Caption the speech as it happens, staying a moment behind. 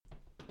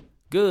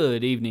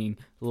Good evening,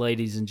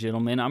 ladies and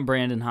gentlemen. I'm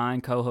Brandon Hine,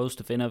 co-host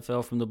of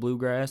NFL from the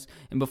Bluegrass.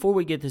 And before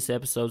we get this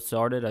episode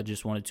started, I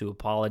just wanted to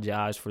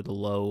apologize for the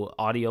low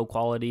audio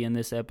quality in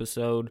this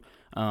episode.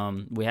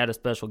 We had a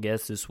special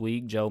guest this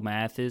week, Joe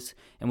Mathis,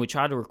 and we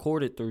tried to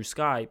record it through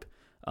Skype,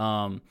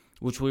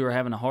 which we were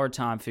having a hard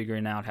time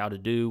figuring out how to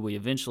do. We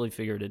eventually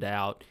figured it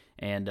out,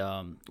 and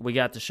we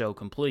got the show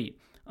complete.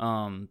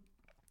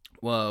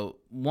 Well,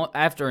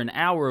 after an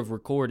hour of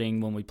recording,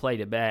 when we played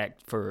it back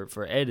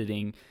for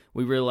editing,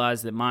 we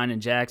realized that mine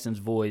and Jackson's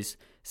voice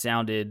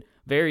sounded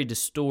very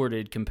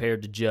distorted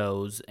compared to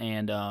Joe's,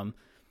 and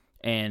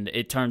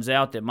it turns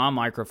out that my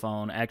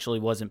microphone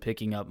actually wasn't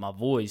picking up my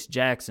voice,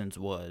 Jackson's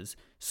was.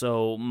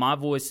 So my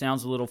voice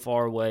sounds a little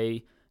far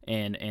away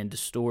and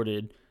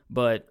distorted,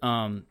 but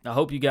I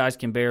hope you guys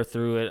can bear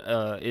through it.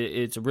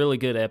 It's a really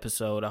good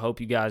episode. I hope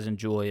you guys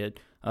enjoy it.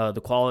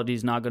 The quality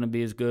is not going to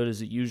be as good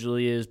as it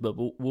usually is, but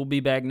we'll be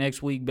back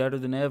next week better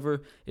than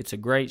ever. It's a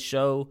great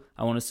show.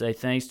 I want to say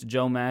thanks to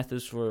Joe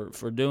Mathis for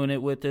doing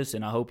it with us,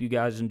 and I hope you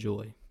guys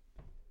enjoy.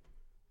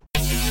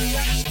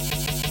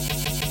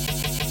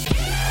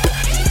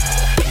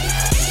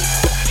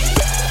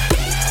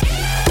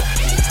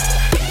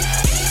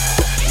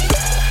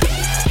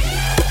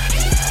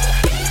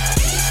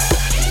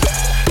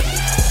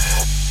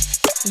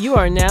 You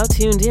are now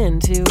tuned in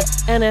to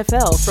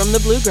NFL from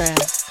the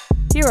Bluegrass.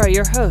 Here are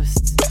your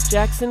hosts,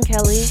 Jackson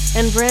Kelly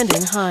and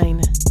Brandon Hine.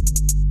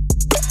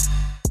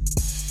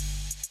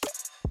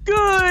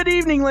 Good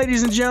evening,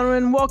 ladies and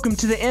gentlemen. Welcome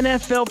to the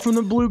NFL from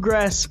the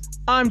Bluegrass.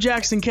 I'm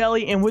Jackson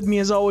Kelly, and with me,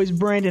 as always,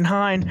 Brandon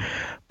Hine.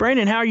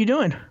 Brandon, how are you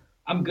doing?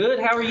 I'm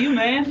good. How are you,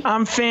 man?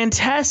 I'm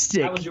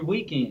fantastic. How was your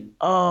weekend?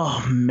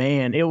 Oh,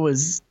 man, it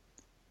was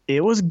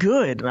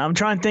good. I'm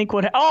trying to think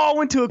I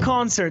went to a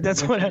concert.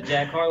 That's what.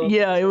 Jack Harlow?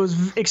 Yeah, it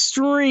was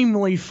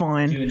extremely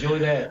fun. Did you enjoy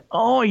that?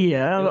 Oh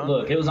yeah.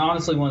 Look, it was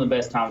honestly one of the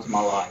best times of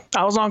my life.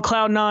 I was on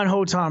cloud nine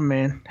whole time,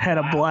 man. Had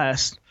a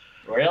blast.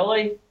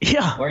 Really?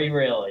 Yeah. Were you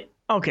really?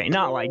 Okay,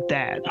 not like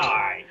that. All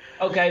right.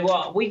 Okay,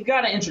 well, we've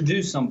got to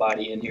introduce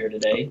somebody in here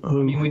today. Who?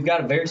 I mean, we've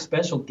got a very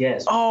special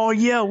guest. Oh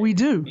yeah, we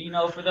do. You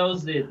know, for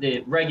those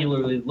that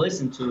regularly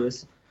listen to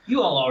us,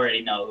 you all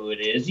already know who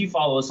it is. You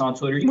follow us on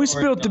Twitter. We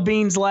spilled the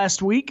beans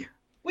last week.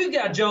 We've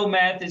got Joe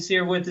Mathis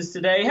here with us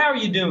today. How are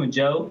you doing,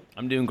 Joe?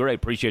 I'm doing great.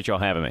 Appreciate y'all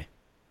having me.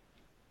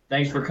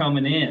 Thanks for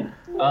coming in.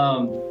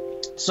 I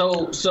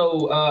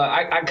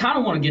kind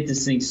of want to get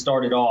this thing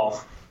started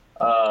off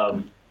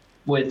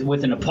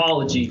with an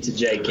apology to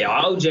JK.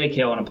 I owe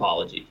JK an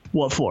apology.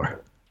 What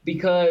for?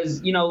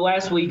 Because, you know,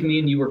 last week me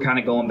and you were kind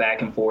of going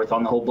back and forth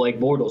on the whole Blake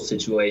Bortles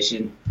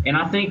situation. And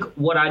I think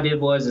what I did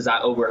was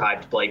I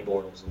overhyped Blake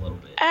Bortles a little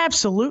bit.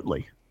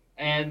 Absolutely.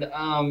 And,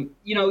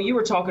 you know, you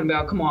were talking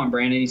about, come on,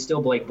 Brandon, he's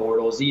still Blake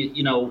Bortles.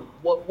 You know,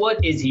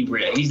 what is he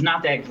really? He's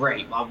not that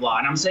great, blah, blah.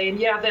 And I'm saying,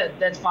 yeah,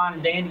 that's fine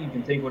and dandy. You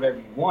can think whatever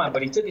you want.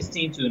 But he took his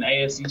team to an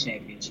AFC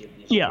championship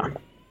this year.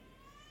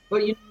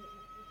 But, you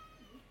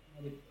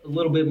know, a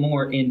little bit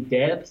more in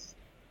depth.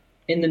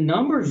 And the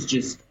numbers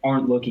just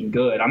aren't looking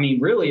good. I mean,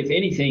 really, if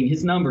anything,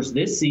 his numbers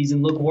this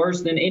season look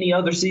worse than any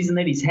other season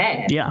that he's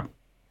had. Yeah.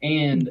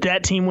 And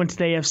that team went to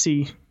the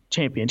AFC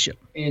championship.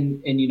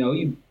 And you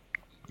know,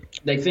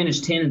 they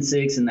finished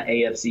 10-6 in the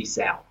AFC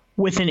South.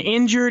 With an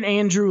injured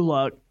Andrew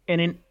Luck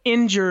and an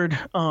injured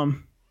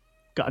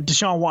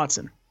Deshaun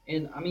Watson.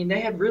 And, I mean, they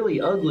had really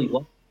ugly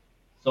luck.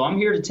 So I'm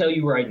here to tell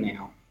you right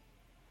now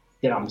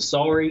that I'm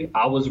sorry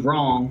I was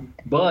wrong,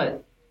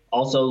 but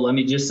also, let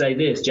me just say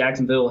this.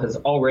 Jacksonville has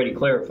already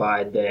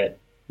clarified that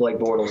Blake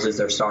Bortles is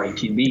their starting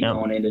QB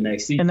going into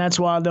next season. And that's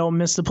why they'll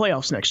miss the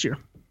playoffs next year.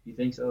 You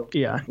think so?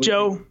 Yeah.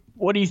 Joe,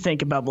 what do you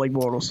think about Blake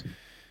Bortles?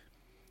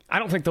 I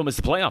don't think they'll miss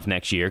the playoff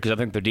next year because I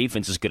think their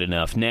defense is good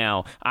enough.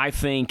 Now, I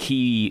think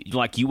he,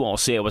 like you all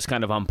said, was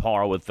kind of on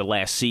par with the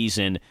last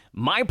season.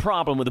 My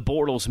problem with the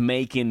Bortles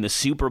making the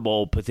Super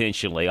Bowl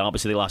potentially,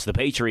 obviously they lost to the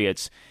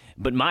Patriots,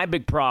 but my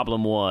big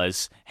problem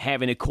was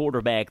having a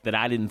quarterback that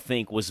I didn't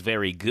think was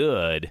very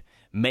good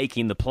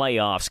making the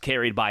playoffs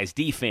carried by his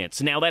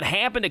defense. Now, that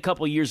happened a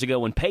couple of years ago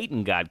when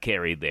Peyton got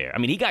carried there. I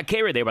mean, he got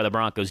carried there by the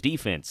Broncos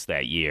defense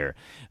that year.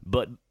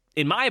 But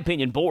in my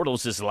opinion,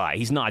 Bortles is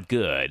he's not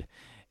good.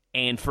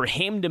 And for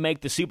him to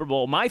make the Super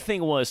Bowl, my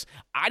thing was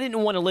I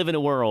didn't want to live in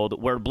a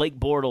world where Blake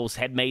Bortles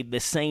had made the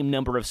same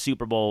number of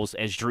Super Bowls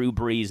as Drew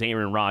Brees,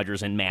 Aaron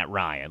Rodgers, and Matt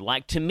Ryan.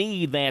 Like, to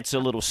me, that's a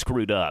little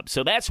screwed up.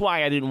 So that's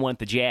why I didn't want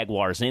the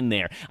Jaguars in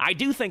there. I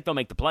do think they'll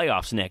make the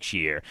playoffs next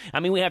year. I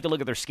mean, we have to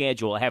look at their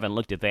schedule. I haven't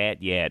looked at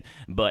that yet.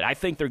 But I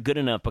think they're good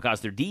enough because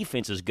their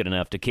defense is good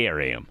enough to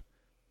carry them.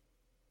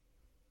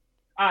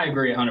 I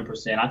agree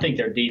 100%. I think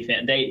their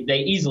defense,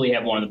 they easily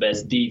have one of the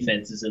best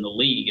defenses in the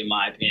league, in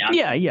my opinion.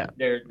 Yeah.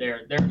 They're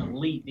an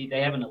elite. They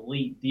have an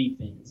elite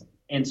defense.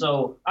 And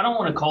so I don't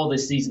want to call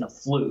this season a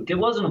fluke. It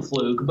wasn't a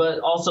fluke, but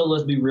also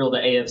let's be real, the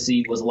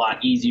AFC was a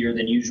lot easier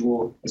than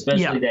usual,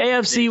 especially the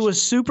AFC division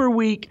was super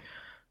weak.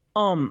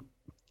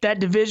 That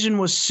division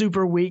was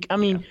super weak. I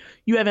mean,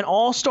 you have an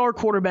all-star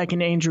quarterback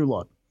in Andrew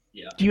Luck.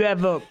 Yeah. You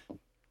have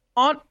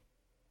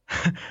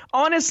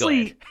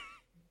honestly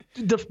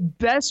the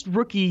best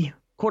rookie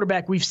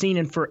quarterback we've seen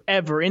in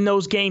forever. In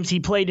those games he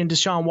played in,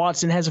 Deshaun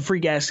Watson has a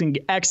freak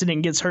accident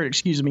and gets hurt,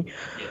 excuse me.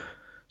 Yeah.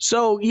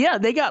 So, yeah,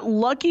 they got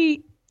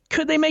lucky.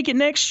 Could they make it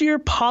next year?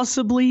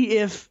 Possibly,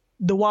 if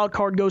the wild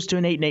card goes to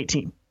an 8-8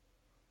 team.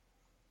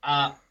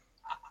 I'm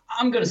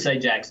going to say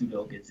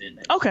Jacksonville gets in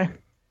next Okay. year.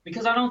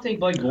 Because I don't think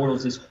Blake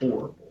Bortles is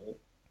horrible.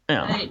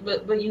 Yeah.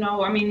 But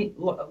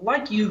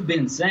like you've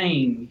been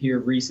saying here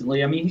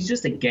recently, he's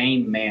just a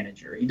game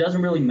manager. He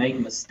doesn't really make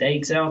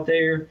mistakes out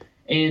there.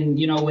 And,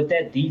 with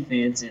that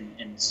defense and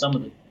some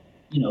of the,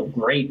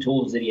 great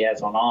tools that he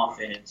has on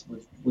offense,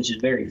 which is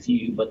very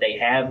few, but they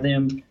have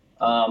them,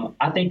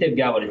 I think they've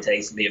got what it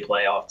takes to be a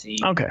playoff team.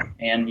 Okay.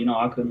 And,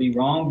 I could be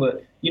wrong,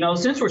 but,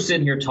 since we're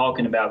sitting here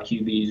talking about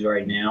QBs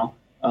right now,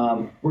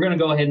 we're going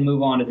to go ahead and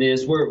move on to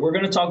this. We're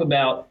going to talk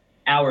about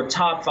our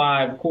top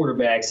 5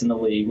 quarterbacks in the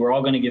league. We're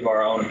all going to give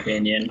our own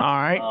opinion. All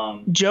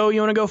right. Joe, you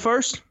want to go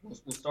first? We'll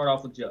start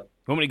off with Joe.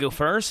 Want me to go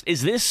first?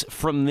 Is this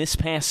from this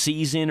past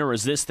season, or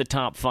is this the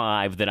top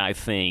 5 that I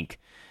think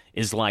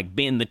is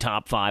been the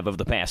top 5 of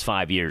the past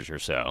 5 years or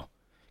so?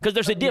 Because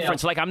there's a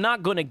difference. Yeah. I'm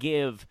not going to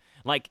give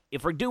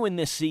if we're doing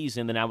this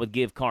season, then I would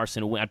give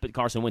I'd put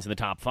Carson Wentz in the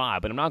top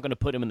 5, but I'm not going to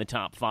put him in the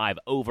top 5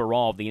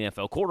 overall of the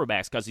NFL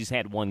quarterbacks because he's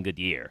had one good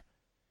year.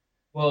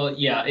 Well,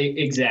 yeah,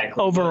 exactly.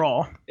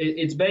 Overall.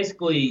 It's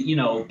basically,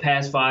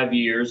 past 5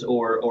 years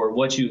or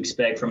what you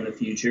expect from the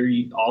future.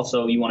 You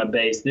want to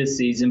base this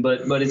season,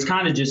 but it's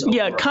kind of just overall.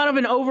 Yeah, kind of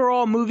an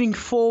overall moving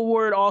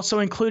forward, also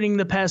including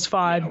the past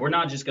 5. Yeah, we're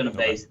not just going to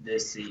base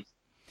this season.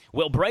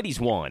 Well, Brady's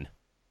won.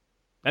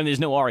 And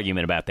there's no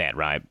argument about that,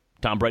 right?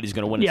 Tom Brady's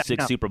going to win his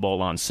 6th Super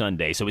Bowl on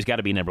Sunday, so he's got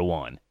to be number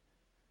 1. Do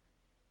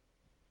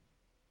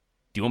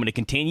you want me to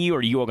continue, or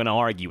are you all going to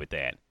argue with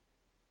that?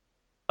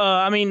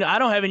 I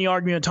don't have any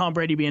argument with Tom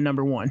Brady being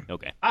number 1.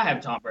 Okay. I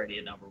have Tom Brady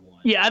at number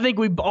 1. Yeah, I think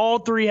we all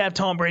 3 have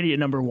Tom Brady at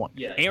number 1.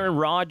 Yeah. Aaron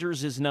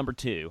Rodgers is number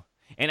 2.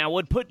 And I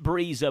would put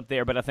Breeze up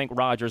there, but I think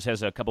Rodgers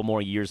has a couple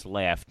more years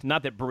left.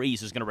 Not that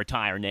Breeze is going to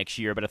retire next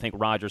year, but I think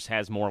Rodgers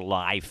has more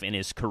life in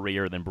his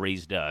career than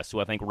Breeze does. So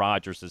I think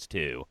Rodgers is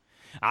 2.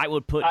 I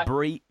would put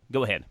Breeze.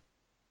 Go ahead.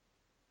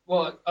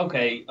 Well,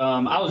 okay.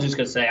 I was just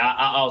going to say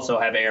I also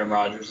have Aaron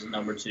Rodgers as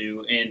number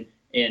 2,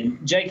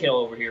 and Jake Hill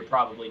over here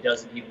probably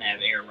doesn't even have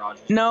Aaron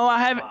Rodgers. No, I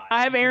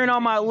have Aaron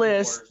on my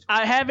list.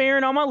 I have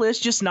Aaron on my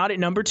list, just not at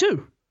number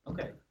 2.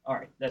 Okay. All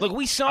right. Look,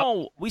 we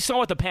saw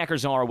what the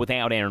Packers are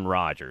without Aaron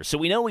Rodgers, so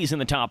we know he's in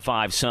the top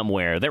 5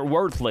 somewhere. They're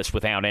worthless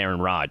without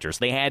Aaron Rodgers.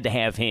 They had to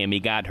have him. He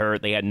got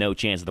hurt. They had no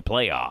chance of the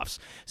playoffs.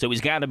 So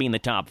he's got to be in the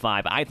top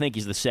 5. I think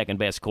he's the second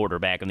best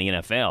quarterback in the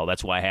NFL.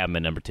 That's why I have him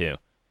at number 2.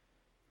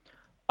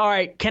 All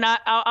right.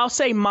 I'll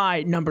say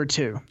my number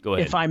 2, Go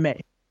ahead. if I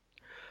may.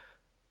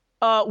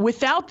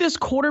 Without this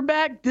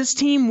quarterback, this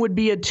team would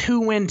be a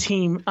 2-win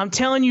team. I'm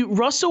telling you,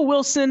 Russell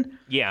Wilson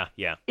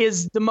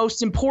is the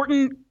most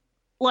important,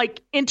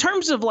 in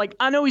terms of,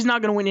 I know he's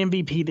not going to win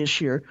MVP this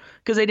year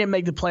because they didn't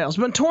make the playoffs,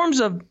 but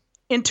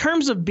in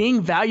terms of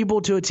being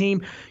valuable to a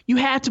team, you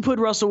have to put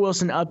Russell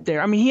Wilson up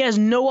there. He has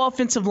no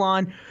offensive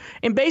line,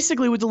 and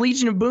basically with the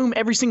Legion of Boom,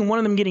 every single one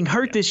of them getting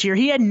hurt this year,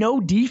 he had no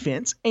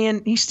defense,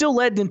 and he still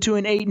led them to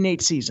an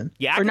 8-8 season,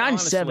 or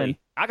 9-7.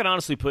 I can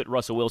honestly put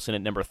Russell Wilson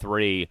at number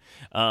 3.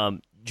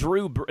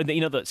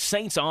 The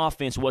Saints'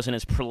 offense wasn't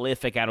as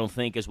prolific, I don't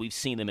think, as we've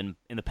seen them in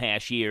the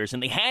past years.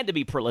 And they had to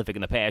be prolific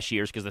in the past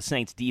years because the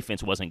Saints'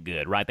 defense wasn't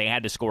good, right? They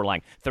had to score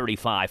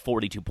 35,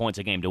 42 points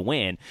a game to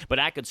win. But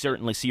I could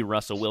certainly see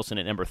Russell Wilson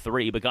at number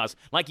 3 because,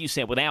 like you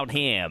said, without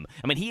him,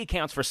 he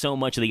accounts for so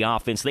much of the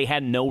offense. They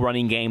had no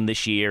running game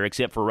this year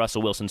except for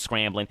Russell Wilson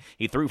scrambling.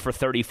 He threw for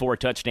 34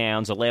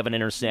 touchdowns, 11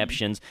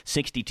 interceptions,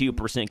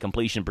 62%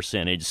 completion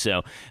percentage.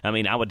 So,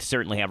 I would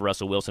certainly have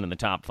Russell Wilson in the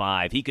top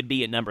 5. He could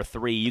be at number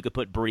 3. You could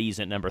put Breeze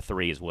at number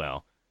 3 as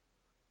well.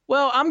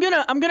 Well, I'm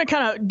gonna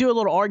kind of do a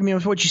little argument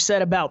with what you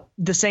said about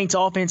the Saints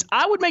offense.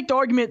 I would make the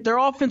argument their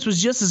offense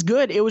was just as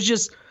good. It was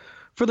just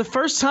for the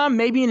first time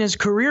maybe in his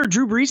career,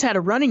 Drew Brees had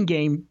a running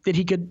game that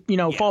he could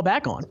fall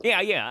back on.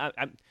 Yeah.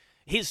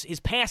 His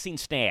passing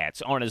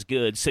stats aren't as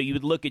good, so you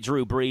would look at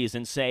Drew Brees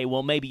and say,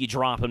 well, maybe you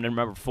drop him to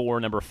number 4,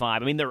 number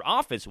 5. Their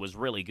offense was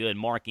really good.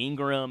 Mark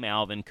Ingram,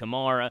 Alvin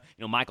Kamara,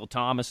 Michael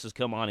Thomas has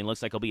come on. He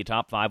looks like he'll be a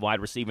top 5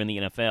 wide receiver in the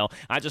NFL.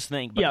 I just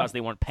think because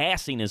they weren't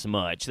passing as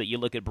much that you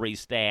look at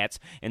Brees' stats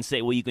and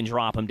say, well, you can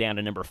drop him down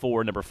to number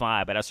 4, number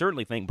 5. But I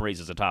certainly think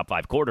Brees is a top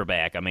 5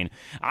 quarterback.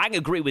 I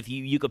agree with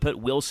you. You could put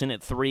Wilson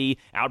at 3.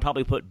 I would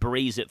probably put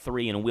Brees at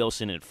 3 and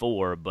Wilson at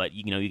 4, but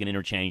you can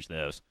interchange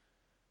those.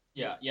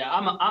 Yeah,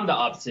 I'm the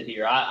opposite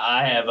here.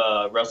 I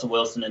have Russell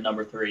Wilson at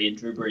number 3 and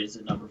Drew Brees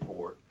at number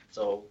 4.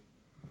 So,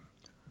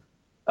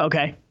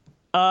 okay,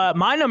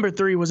 my number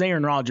 3 was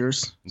Aaron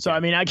Rodgers. Okay. So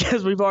I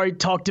guess we've already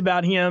talked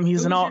about him.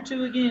 He's Who was your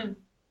 2 again?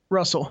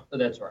 Russell. Oh,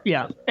 that's right.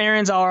 Yeah, that's right.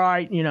 Aaron's all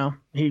right.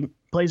 He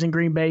plays in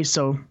Green Bay,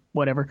 so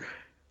whatever.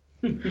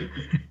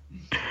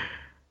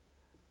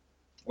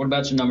 What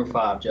about your number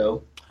 5,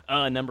 Joe?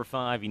 Number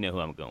 5, you know who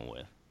I'm going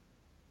with.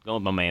 Going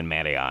with my man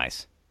Matty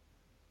Ice.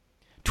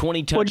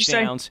 20 touchdowns. What'd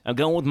you say? I'm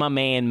going with my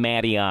man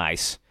Matty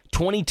Ice.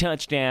 20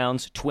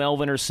 touchdowns, 12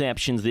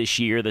 interceptions this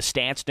year. The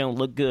stats don't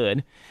look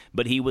good,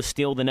 but he was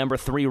still the number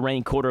 3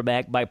 ranked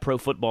quarterback by Pro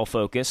Football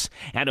Focus.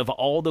 Out of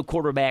all the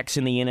quarterbacks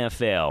in the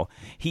NFL,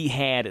 he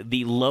had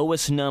the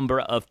lowest number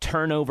of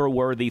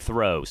turnover-worthy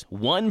throws.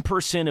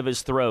 1% of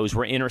his throws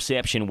were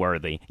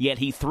interception-worthy, yet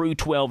he threw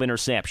 12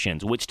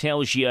 interceptions, which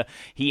tells you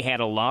he had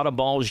a lot of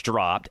balls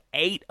dropped.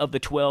 8 of the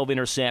 12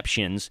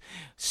 interceptions,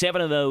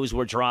 7 of those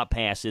were drop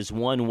passes.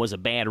 1 was a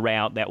bad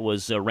route that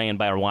was ran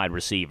by a wide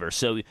receiver.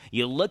 So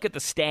you look at the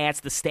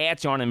stats. The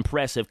stats aren't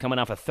impressive coming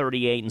off a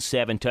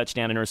 38-7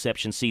 touchdown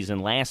interception season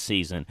last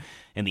season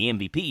and the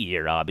MVP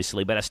year,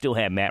 obviously, but I still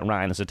have Matt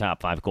Ryan as a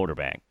top 5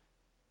 quarterback.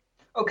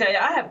 Okay,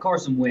 I have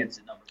Carson Wentz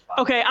at number 5.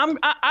 Okay,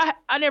 I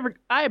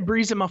had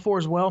Breeze at my 4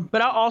 as well,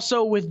 but I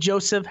also with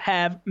Joseph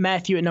have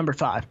Matthew at number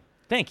 5.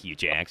 Thank you,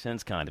 Jackson.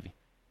 It's kind of you.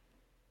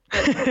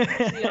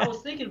 See, I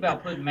was thinking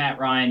about putting Matt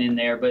Ryan in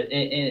there, but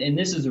and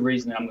this is the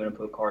reason that I'm going to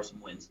put Carson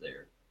Wentz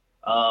there.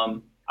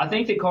 I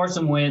think that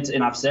Carson Wentz,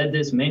 and I've said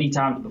this many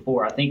times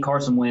before, I think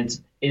Carson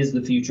Wentz is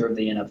the future of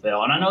the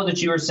NFL. And I know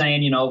that you were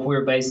saying, if we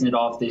were basing it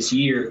off this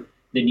year,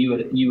 then you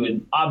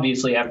would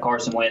obviously have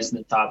Carson Wentz in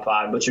the top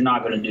 5, but you're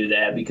not going to do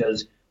that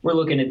because we're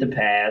looking at the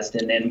past,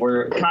 and then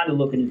we're kind of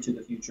looking into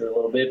the future a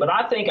little bit. But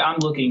I think I'm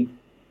looking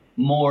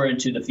more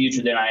into the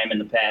future than I am in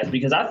the past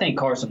because I think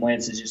Carson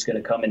Wentz is just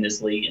going to come in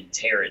this league and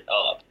tear it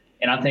up.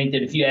 And I think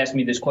that if you ask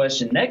me this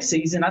question next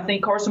season, I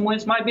think Carson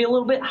Wentz might be a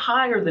little bit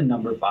higher than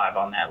number 5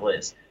 on that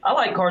list. I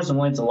like Carson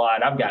Wentz a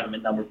lot. I've got him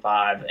at number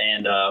 5.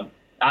 And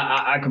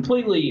I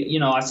completely,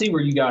 I see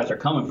where you guys are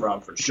coming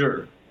from for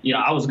sure.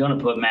 I was going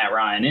to put Matt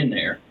Ryan in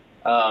there.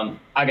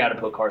 I got to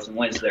put Carson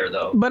Wentz there,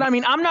 though. But,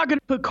 I'm not going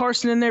to put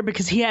Carson in there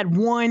because he had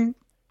one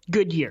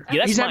good year.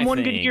 Yeah, he's had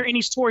one good year, and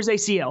he's tore his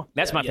ACL.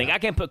 That's my thing. I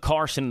can't put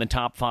Carson in the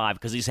top 5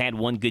 because he's had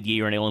one good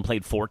year and he only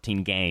played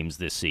 14 games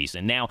this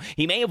season. Now,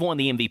 he may have won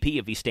the MVP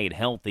if he stayed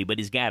healthy, but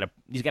he's got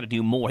to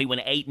do more. He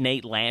went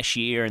 8-8 last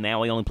year, and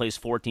now he only plays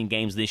 14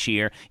 games this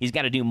year. He's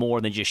got to do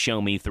more than just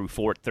show me through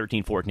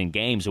 13, 14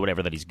 games or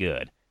whatever that he's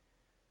good.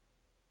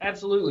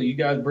 Absolutely. You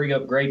guys bring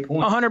up great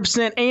points.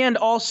 100%. And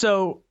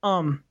also,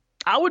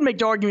 I would make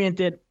the argument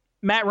that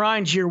Matt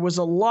Ryan's year was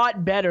a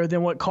lot better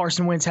than what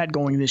Carson Wentz had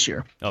going this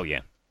year. Oh, yeah.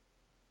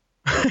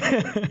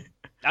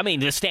 I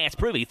mean, the stats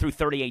prove it. He threw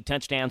 38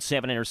 touchdowns,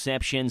 7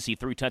 interceptions. He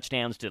threw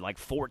touchdowns to like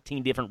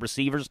 14 different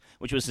receivers,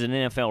 which was an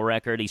NFL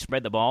record. He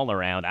spread the ball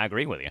around. I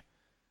agree with you.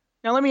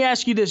 Now, let me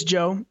ask you this,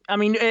 Joe. I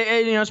mean,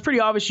 it's pretty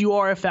obvious you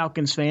are a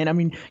Falcons fan. I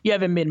mean, you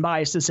haven't been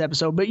biased this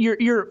episode, but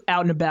you're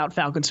out and about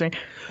Falcons fan.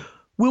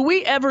 Will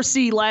we ever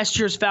see last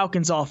year's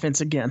Falcons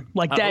offense again?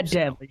 Like that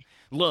deadly?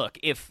 Look,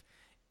 if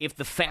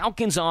the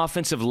Falcons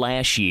offense of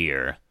last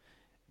year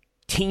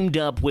teamed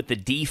up with the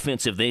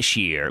defense of this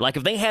year, like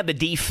if they had the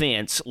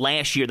defense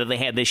last year that they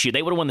had this year,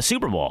 they would have won the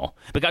Super Bowl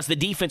because the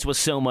defense was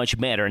so much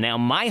better. Now,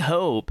 my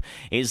hope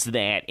is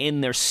that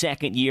in their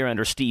second year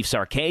under Steve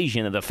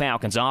Sarkisian, that the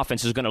Falcons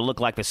offense is going to look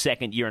like the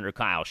second year under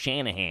Kyle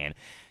Shanahan.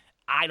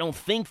 I don't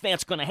think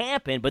that's going to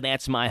happen, but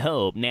that's my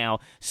hope. Now,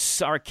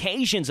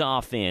 Sarkisian's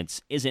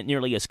offense isn't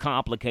nearly as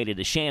complicated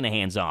as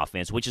Shanahan's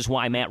offense, which is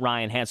why Matt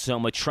Ryan had so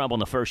much trouble in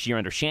the first year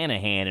under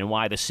Shanahan and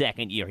why the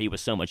second year he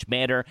was so much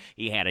better.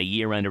 He had a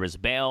year under his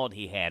belt.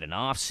 He had an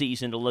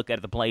offseason to look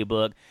at the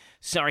playbook.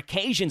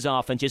 Sarkisian's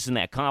offense isn't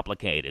that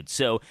complicated,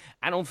 so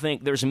I don't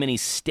think there's many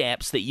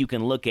steps that you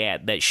can look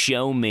at that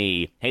show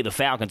me, hey, the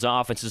Falcons'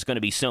 offense is going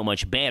to be so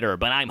much better,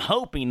 but I'm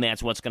hoping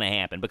that's what's going to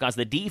happen because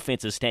the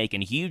defense has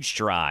taken huge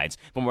strides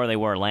from where they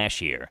were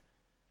last year.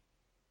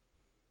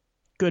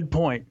 Good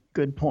point.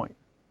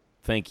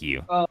 Thank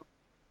you.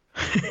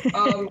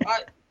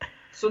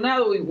 So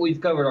now that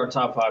we've covered our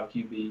top 5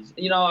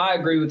 QBs, I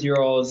agree with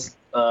your all's.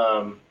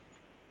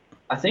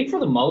 I think for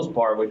the most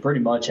part, we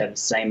pretty much had the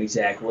same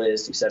exact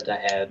list, except I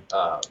had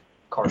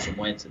Carson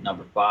Wentz at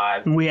number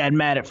 5. We had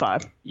Matt at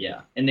 5.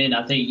 Yeah. And then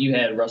I think you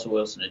had Russell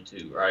Wilson at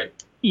 2, right?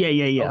 Yeah.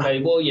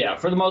 Okay, well, yeah.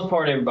 For the most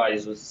part,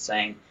 everybody's was the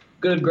same.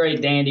 Good,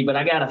 great, dandy. But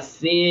I got a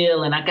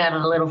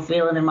little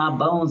feeling in my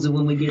bones that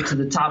when we get to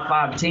the top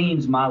 5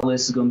 teams, my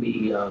list is going to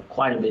be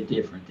quite a bit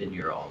different than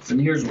your all's.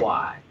 And here's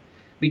why.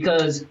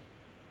 Because,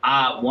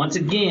 once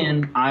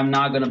again, I'm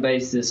not going to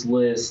base this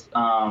list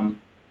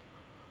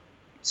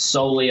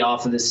solely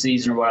off of this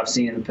season or what I've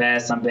seen in the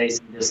past. I'm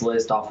basing this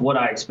list off what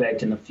I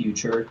expect in the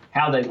future,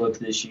 how they look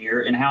this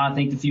year, and how I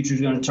think the future is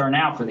going to turn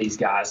out for these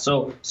guys.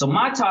 So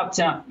my top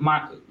 10,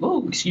 my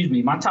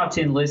top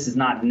 10 list is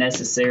not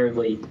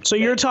necessarily. So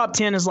your top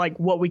 10 is like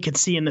what we could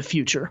see in the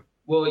future.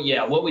 Well,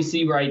 yeah, what we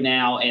see right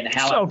now and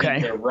how I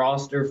think their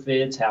roster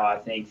fits, how I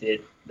think that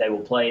they will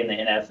play in the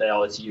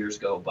NFL as years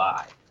go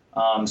by.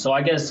 So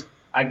I guess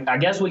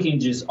we can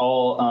just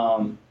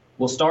all.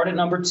 We'll start at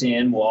number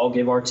 10. We'll all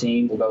give our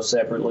team. We'll go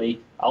separately.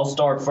 I'll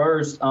start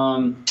first.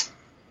 I'm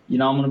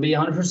going to be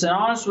 100%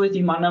 honest with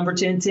you. My number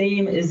 10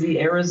 team is the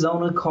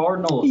Arizona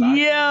Cardinals. I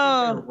think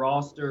their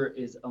roster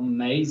is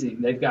amazing.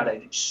 They've got an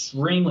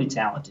extremely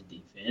talented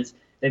defense.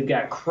 They've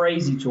got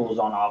crazy tools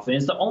on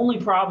offense. The only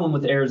problem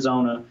with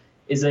Arizona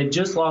is they've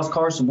just lost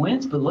Carson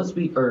Wentz, but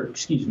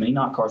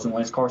not Carson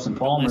Wentz, Carson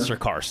Palmer. Mr.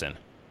 Carson.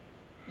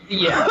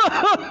 Yeah.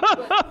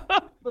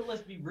 but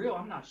let's be real.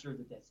 I'm not sure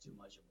that that's too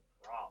much of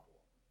a problem.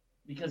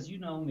 Because you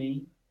know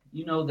me.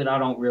 You know that I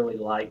don't really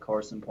like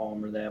Carson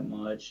Palmer that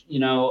much.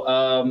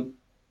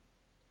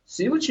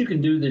 See what you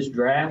can do this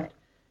draft.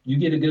 You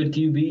get a good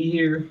QB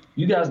here,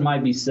 you guys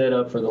might be set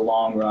up for the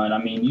long run.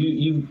 I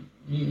mean,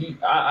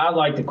 I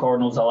like the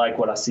Cardinals. I like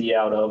what I see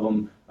out of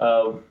them.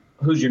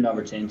 Who's your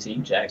number 10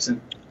 team,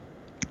 Jackson?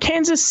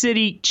 Kansas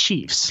City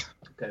Chiefs.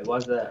 Okay,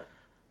 why's that?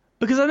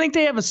 Because I think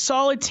they have a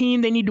solid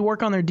team. They need to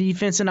work on their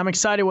defense, and I'm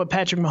excited what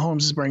Patrick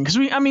Mahomes is bringing. Because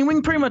we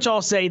can pretty much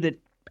all say that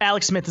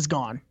Alex Smith is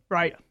gone,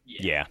 right?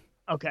 Yeah.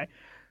 Okay.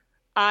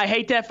 I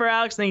hate that for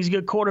Alex. I think he's a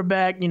good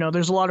quarterback.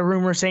 There's a lot of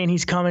rumors saying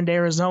he's coming to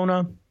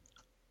Arizona.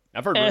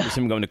 I've heard rumors of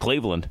him going to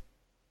Cleveland.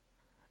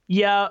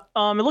 Yeah,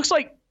 it looks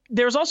like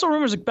there's also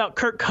rumors about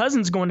Kirk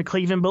Cousins going to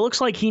Cleveland, but it looks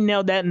like he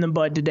nailed that in the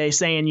bud today,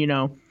 saying,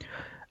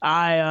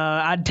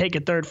 I'd take a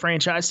third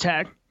franchise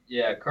tag.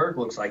 Yeah, Kirk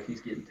looks like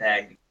he's getting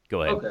tagged.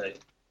 Go ahead.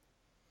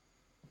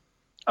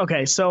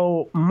 Okay,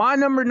 so my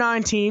number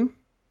 9 team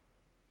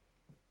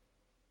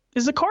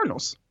is the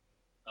Cardinals.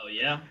 Oh,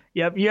 yeah?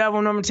 Yep, you have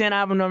them number 10, I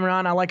have them number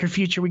 9. I like your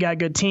future. We got a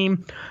good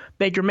team.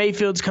 Baker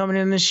Mayfield's coming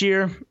in this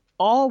year.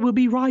 All will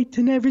be right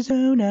in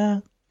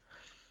Arizona.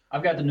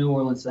 I've got the New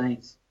Orleans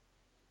Saints.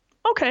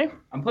 Okay.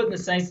 I'm putting the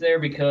Saints there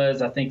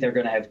because I think they're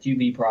going to have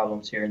QB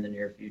problems here in the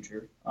near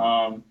future.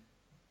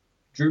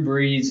 Drew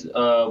Brees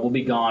will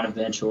be gone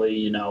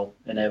eventually,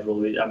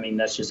 inevitably. I mean,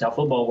 that's just how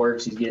football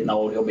works. He's getting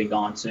old. He'll be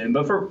gone soon.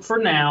 But for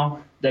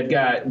now, they've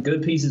got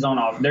good pieces on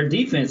off. Their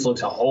defense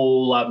looks a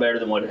whole lot better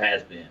than what it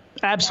has been.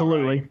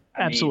 Absolutely. Right?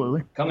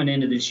 Absolutely. Coming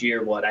into this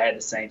year, I had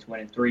the Saints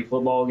winning 3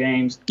 football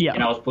games,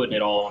 and I was putting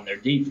it all on their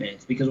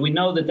defense because we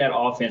know that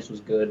offense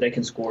was good. They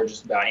can score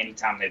just about any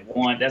time they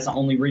want. That's the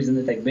only reason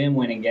that they've been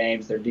winning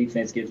games. Their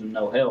defense gives them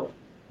no help.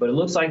 But it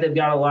looks like they've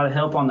got a lot of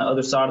help on the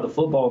other side of the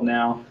football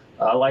now.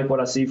 I like what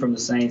I see from the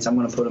Saints. I'm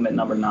going to put them at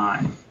number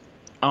 9.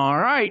 All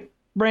right.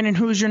 Brandon,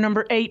 who's your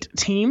number 8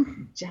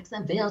 team?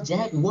 Jacksonville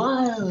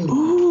Jaguars.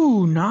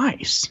 Ooh,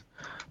 nice.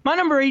 My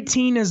number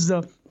 18 is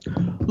the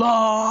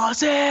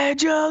Los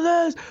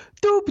Angeles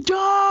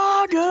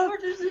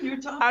Chargers.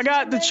 I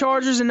got the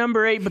Chargers at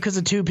number 8 because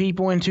of 2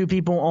 people and 2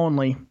 people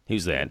only.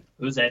 Who's that?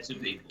 Who's that 2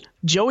 people?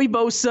 Joey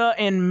Bosa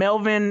and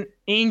Melvin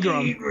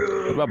Ingram.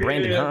 What about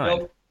Brandon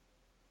Hine?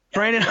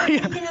 Brandon,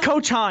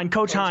 Coach Hine,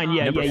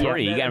 yeah. Number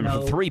 3, you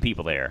got 3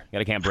 people there. You got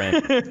to count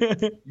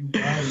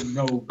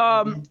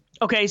Brandon.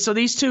 Okay, so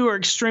these 2 are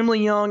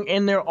extremely young,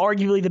 and they're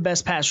arguably the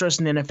best pass rush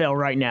in the NFL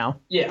right now.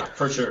 Yeah,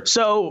 for sure.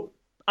 So,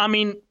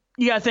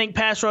 you got to think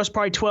pass rush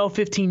probably 12,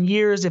 15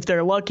 years if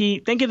they're lucky.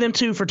 Think of them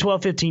 2 for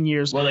 12, 15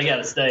 years. Well, they got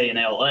to stay in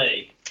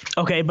L.A.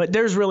 Okay, but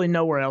there's really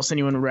nowhere else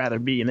anyone would rather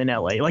be than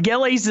L.A. Like,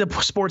 L.A.'s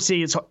the sports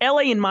city. So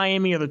L.A. and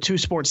Miami are the 2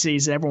 sports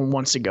cities that everyone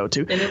wants to go to.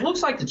 And it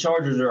looks like the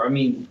Chargers are,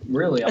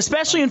 really.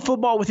 Especially in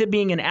football, with it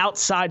being an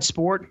outside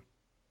sport.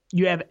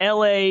 You have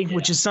L.A.,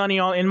 which is sunny.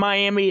 In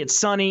Miami, it's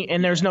sunny,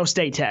 and there's no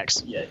state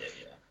tax. Yeah.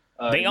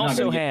 They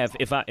also have,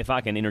 if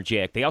I can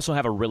interject, they also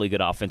have a really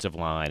good offensive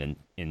line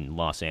in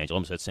Los Angeles. I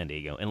almost said San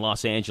Diego. In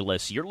Los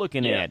Angeles, you're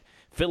looking at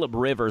Phillip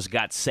Rivers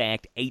got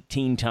sacked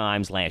 18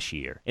 times last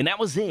year. And that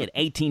was it,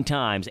 18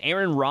 times.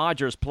 Aaron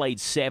Rodgers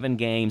played 7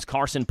 games.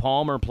 Carson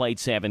Palmer played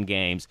 7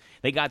 games.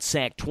 They got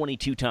sacked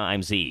 22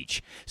 times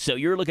each. So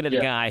you're looking at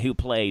a guy who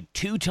played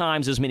 2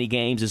 times as many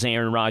games as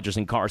Aaron Rodgers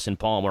and Carson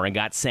Palmer and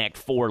got sacked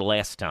 4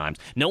 less times.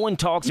 No one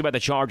talks about the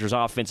Chargers'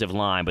 offensive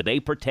line, but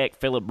they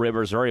protect Phillip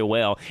Rivers very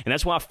well. And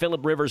that's why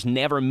Phillip Rivers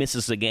never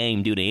misses a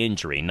game due to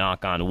injury,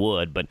 knock on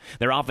wood. But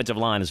their offensive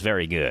line is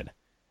very good.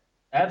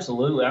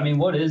 Absolutely.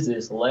 What is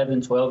this,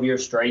 11, 12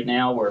 years straight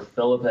now where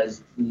Phillip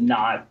has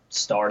not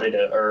started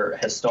or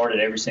has started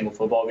every single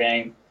football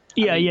game?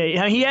 Yeah.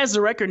 He has the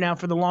record now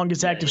for the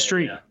longest active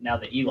streak. Yeah. Now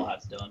that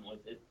Eli's done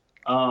with it.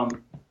 I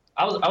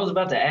was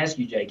about to ask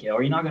you, JK,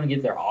 are you not going to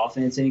give their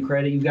offense any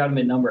credit? You got them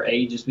at number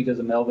 8 just because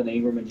of Melvin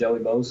Ingram and Joey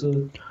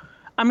Bosa?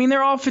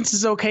 Their offense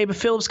is okay, but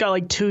Phillip's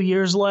got 2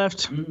 years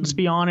left, let's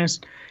be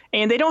honest.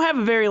 And they don't have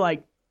a very, I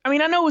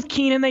know with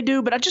Keenan they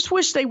do, but I just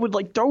wish they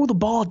would, throw the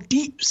ball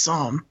deep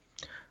some.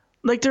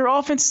 Their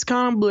offense is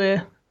kind of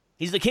bleh.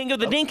 He's the king of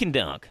the dink and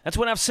dunk. That's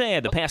what I've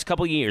said the past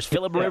couple years.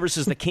 Phillip Rivers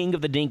is the king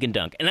of the dink and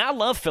dunk. And I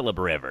love Phillip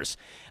Rivers.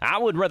 I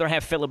would rather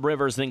have Phillip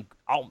Rivers than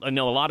a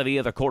lot of the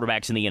other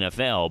quarterbacks in the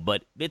NFL,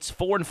 but it's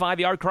 4 and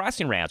 5 yard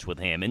crossing routes with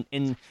him.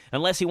 And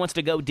unless he wants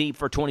to go deep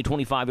for 20,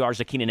 25 yards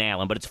to Keenan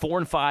Allen, but it's 4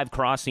 and 5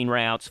 crossing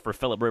routes for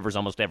Phillip Rivers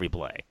almost every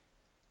play.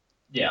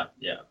 Yeah.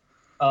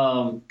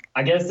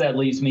 I guess that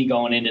leaves me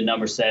going into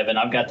number 7.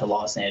 I've got the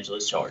Los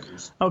Angeles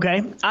Chargers.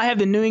 Okay. I have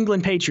the New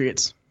England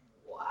Patriots.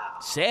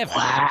 7.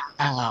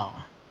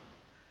 Wow.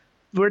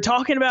 We're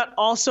talking about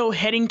also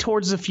heading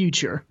towards the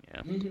future.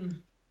 Yeah.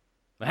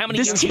 Well, how many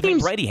years do you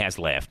think Brady has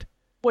left?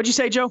 What'd you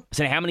say, Joe? I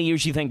said, how many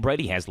years do you think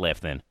Brady has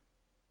left then?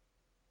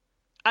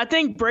 I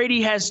think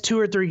Brady has 2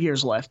 or 3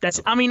 years left.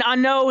 I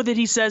know that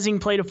he says he can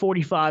play to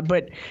 45,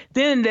 but at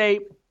the end of the day,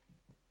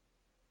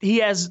 he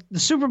has the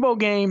Super Bowl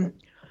game,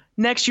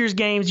 next year's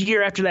games,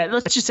 year after that.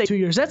 Let's just say 2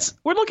 years.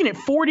 We're looking at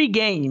 40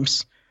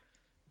 games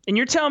And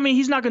you're telling me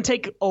he's not going to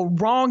take a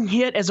wrong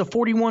hit as a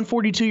 41,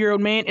 42-year-old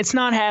man? It's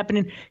not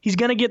happening. He's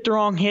going to get the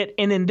wrong hit,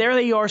 and then there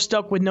they are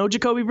stuck with no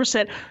Jacoby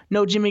Brissett,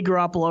 no Jimmy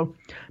Garoppolo.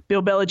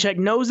 Bill Belichick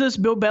knows this.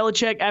 Bill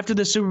Belichick, after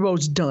the Super Bowl,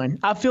 is done.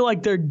 I feel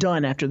like they're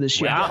done after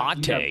this year. Well,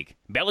 hot take.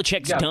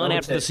 Belichick's done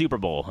after the Super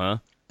Bowl, huh?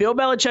 Bill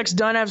Belichick's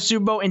done after the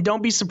Super Bowl, and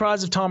don't be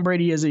surprised if Tom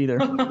Brady is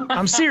either.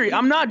 I'm serious.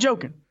 I'm not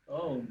joking.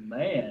 Oh,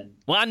 man.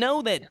 Well, I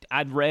know that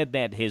I'd read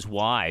that his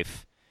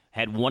wife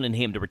had wanted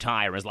him to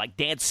retire. Was like,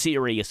 Dad's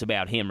serious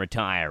about him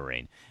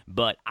retiring.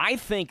 But I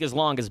think as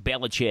long as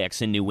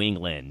Belichick's in New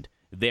England,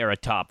 they're a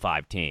top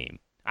 5 team.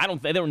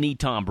 They don't need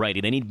Tom Brady.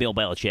 They need Bill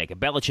Belichick. If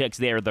Belichick's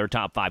there, they're a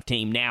top 5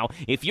 team. Now,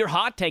 if your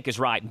hot take is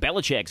right and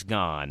Belichick's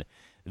gone,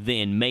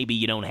 then maybe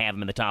you don't have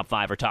him in the top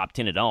 5 or top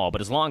 10 at all.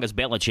 But as long as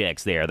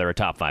Belichick's there, they're a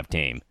top 5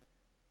 team.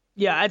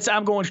 Yeah,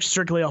 I'm going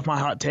strictly off my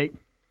hot take.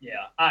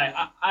 Yeah,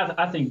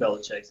 I think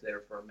Belichick's there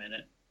for a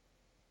minute.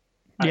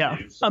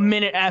 A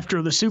minute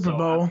after the Super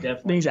Bowl,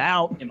 he's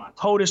out.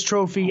 Hold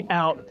trophy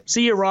out.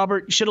 See you,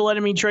 Robert. You should have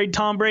let me trade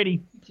Tom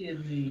Brady. You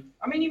kidding me?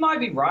 I mean, you might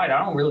be right.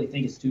 I don't really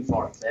think it's too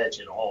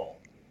far-fetched at all.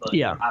 But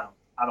yeah,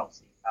 I don't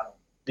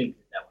think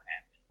that would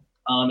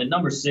happen. At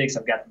number 6,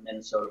 I've got the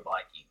Minnesota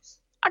Vikings.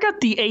 I got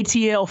the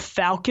ATL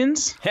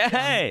Falcons.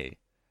 Hey,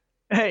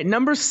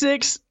 number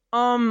 6.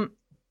 I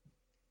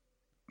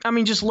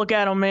mean, just look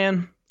at them,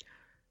 man.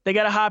 They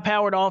got a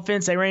high-powered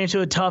offense. They ran into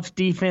a tough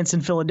defense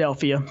in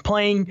Philadelphia. They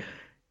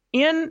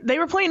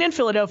were playing in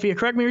Philadelphia,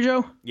 correct me,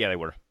 Joe? Yeah, they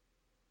were.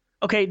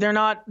 Okay, they're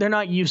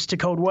not used to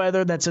cold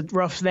weather. That's a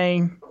tough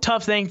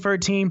thing for a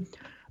team.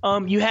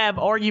 You have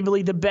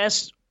arguably the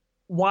best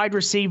wide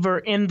receiver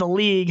in the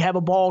league have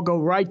a ball go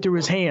right through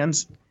his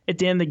hands at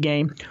the end of the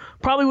game.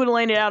 Probably would have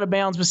landed out of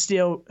bounds, but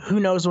still, who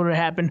knows what would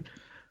have happened.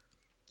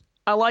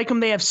 I like them.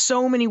 They have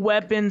so many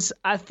weapons.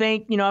 I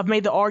think, I've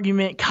made the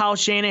argument Kyle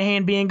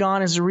Shanahan being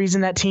gone is the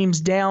reason that team's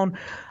down.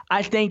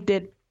 I think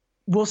that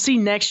we'll see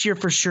next year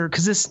for sure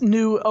because this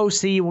new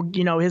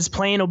OC, his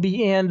plan will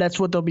be in. That's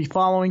what they'll be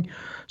following.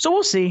 So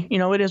we'll see.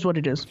 It is what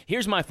it is.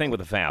 Here's my thing with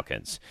the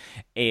Falcons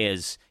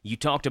is you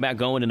talked about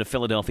going into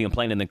Philadelphia and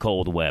playing in the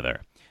cold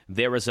weather.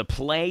 There was a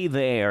play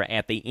there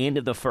at the end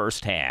of the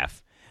first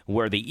half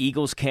where the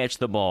Eagles catch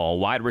the ball,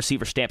 wide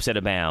receiver steps out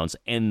of bounds,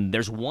 and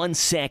there's 1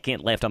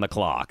 second left on the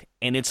clock,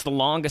 and it's the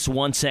longest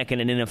 1 second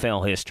in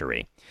NFL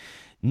history.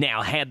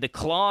 Now, had the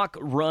clock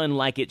run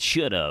like it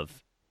should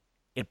have,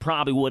 it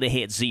probably would have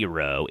hit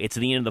 0. It's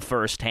the end of the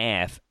first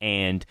half,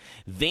 and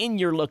then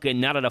you're looking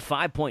not at a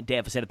 5-point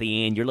deficit at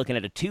the end, you're looking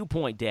at a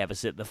 2-point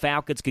deficit. The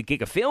Falcons could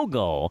kick a field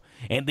goal,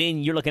 and then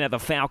you're looking at the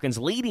Falcons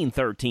leading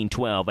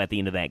 13-12 at the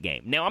end of that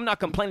game. Now, I'm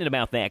not complaining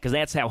about that because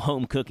that's how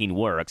home cooking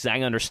works.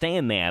 I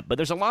understand that, but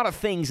there's a lot of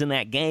things in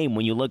that game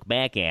when you look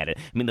back at it.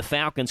 I mean, the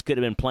Falcons could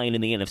have been playing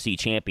in the NFC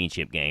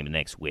Championship game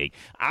next week.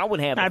 I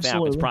would have the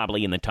Falcons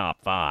probably in the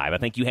top 5. I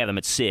think you have them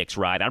at 6,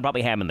 right? I'd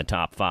probably have them in the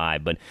top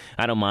 5, but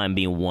I don't mind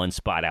being one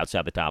spot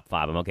outside the top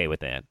 5. I'm okay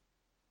with that.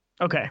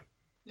 Okay.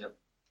 Yep.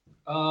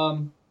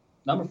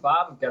 Number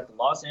 5, I've got the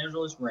Los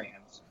Angeles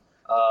Rams.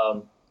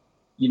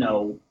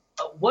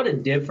 What a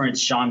difference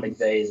Sean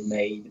McVay has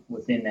made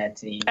within that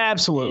team.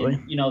 Absolutely.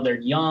 And,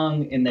 they're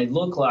young and they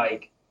look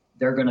like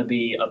they're going to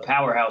be a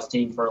powerhouse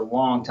team for a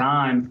long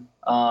time.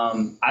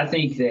 I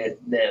think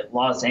that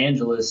Los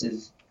Angeles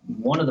is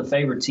one of the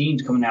favorite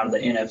teams coming out of the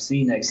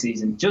NFC next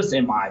season, just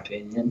in my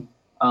opinion.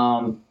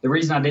 The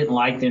reason I didn't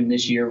like them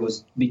this year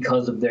was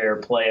because of their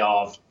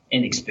playoff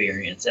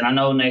inexperience. And I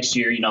know next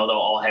year, they'll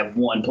all have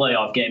one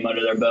playoff game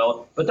under their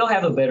belt, but they'll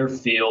have a better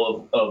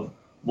feel of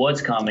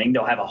what's coming.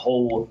 They'll have a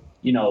whole,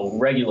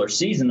 regular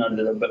season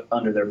under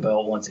their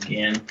belt once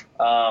again.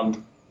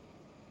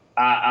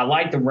 I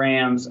like the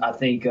Rams. I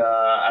think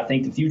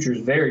the future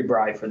is very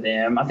bright for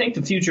them. I think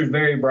the future is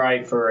very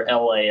bright for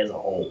LA as a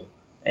whole.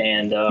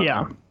 And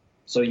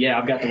So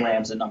I've got the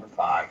Rams at number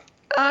 5.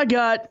 I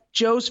got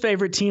Joe's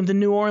favorite team, the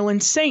New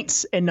Orleans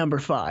Saints, at number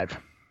 5.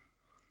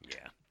 Yeah.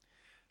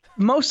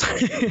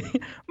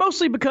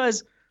 Mostly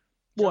because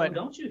what? Joe,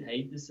 don't you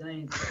hate the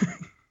Saints?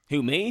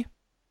 Who, me?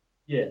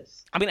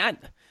 Yes. I mean,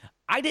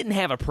 I didn't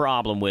have a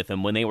problem with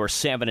them when they were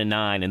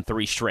 7-9 in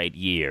 3 straight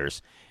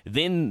years.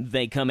 Then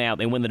they come out,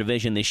 they win the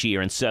division this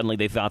year, and suddenly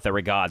they thought they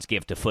were God's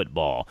gift to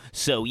football.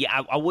 So,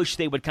 I wish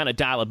they would kind of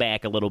dial it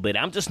back a little bit.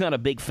 I'm just not a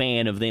big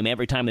fan of them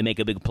every time they make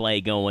a big play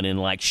going and,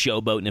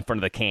 showboating in front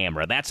of the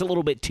camera. That's a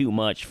little bit too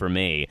much for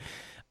me.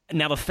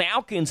 Now, the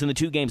Falcons in the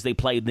 2 games they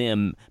played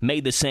them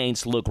made the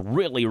Saints look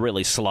really,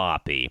 really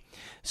sloppy.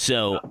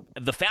 So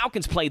the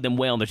Falcons played them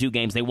well in the 2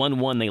 games. They won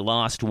 1, they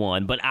lost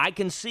 1. But I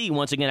can see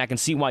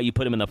why you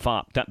put them in the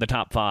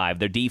top 5.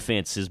 Their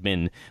defense has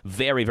been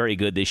very, very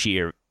good this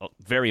year,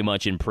 very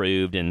much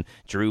improved. And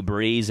Drew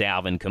Brees,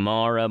 Alvin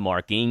Kamara,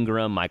 Mark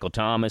Ingram, Michael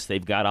Thomas,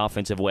 they've got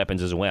offensive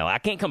weapons as well. I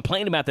can't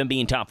complain about them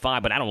being top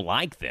 5, but I don't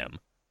like them.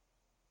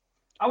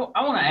 I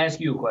want to ask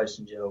you a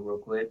question, Joe, real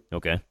quick.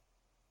 Okay.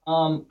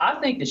 I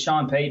think that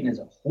Sean Payton is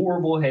a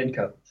horrible head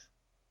coach.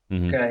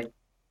 Mm-hmm. Okay.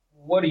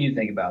 What do you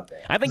think about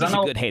that? I think he's a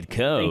good head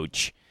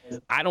coach.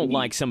 I don't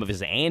like some of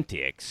his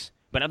antics,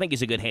 but I think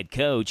he's a good head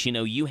coach.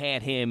 You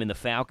had him in the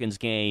Falcons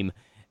game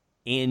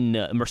in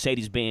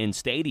Mercedes-Benz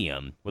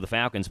Stadium where the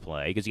Falcons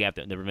play, because you have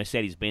the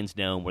Mercedes-Benz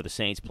Dome where the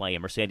Saints play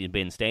and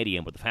Mercedes-Benz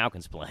Stadium where the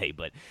Falcons play.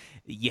 But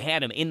you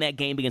had him in that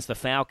game against the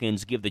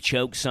Falcons give the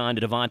choke sign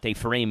to Devontae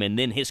Freeman.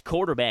 Then his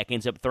quarterback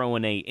ends up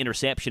throwing an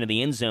interception in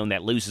the end zone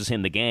that loses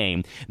him the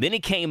game. Then he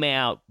came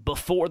out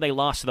before they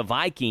lost to the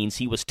Vikings.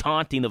 He was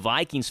taunting the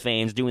Vikings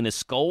fans, doing the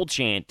skull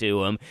chant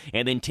to him.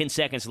 And then 10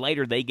 seconds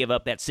later, they give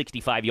up that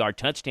 65-yard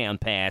touchdown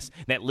pass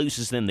that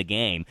loses them the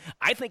game.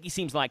 I think he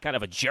seems like kind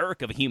of a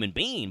jerk of a human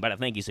being, but I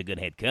think he's a good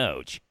head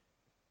coach.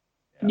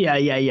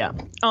 Yeah.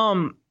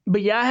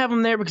 But yeah, I have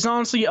him there because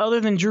honestly, other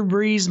than Drew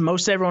Brees,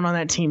 most everyone on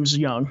that team's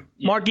young.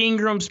 Yeah. Mark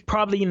Ingram's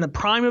probably in the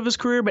prime of his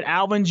career, but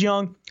Alvin's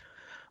young.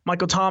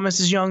 Michael Thomas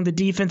is young. The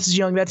defense is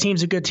young. That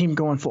team's a good team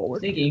going forward.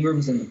 I think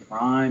Ingram's in the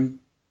prime.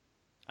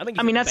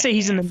 I'd say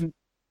he's in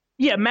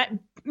the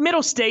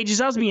middle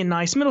stages. I was being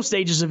nice. Middle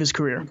stages of his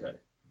career.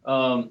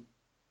 Okay.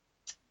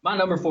 My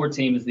number 4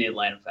 team is the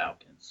Atlanta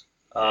Falcons.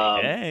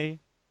 Hey.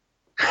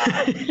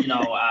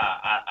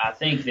 I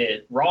think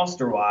that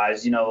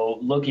roster-wise,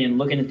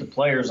 looking at the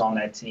players on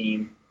that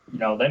team,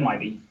 they might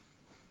be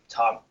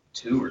top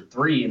 2 or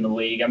 3 in the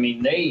league. I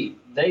mean,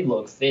 they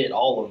look fit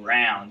all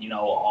around.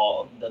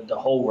 All the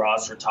whole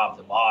roster, top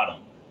to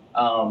bottom.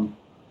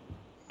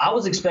 I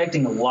was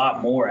expecting a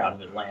lot more out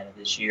of Atlanta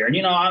this year, and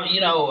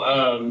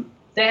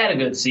they had a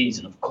good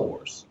season, of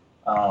course.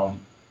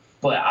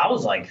 But I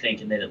was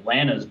thinking that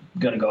Atlanta's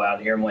going to go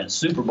out here and win a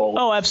Super Bowl.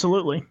 Oh,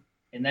 absolutely.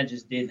 And that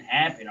just didn't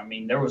happen. I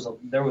mean, there was a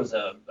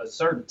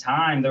certain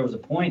time, there was a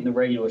point in the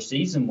regular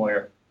season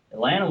where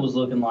Atlanta was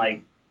looking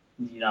like,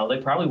 they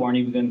probably weren't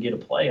even going to get a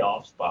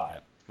playoff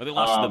spot. Well, they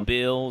lost to the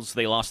Bills.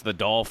 They lost to the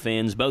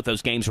Dolphins. Both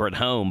those games were at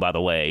home, by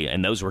the way,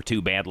 and those were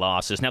 2 bad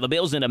losses. Now, the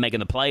Bills ended up making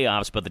the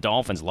playoffs, but the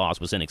Dolphins'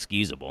 loss was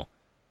inexcusable.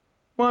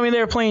 Well, I mean, they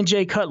were playing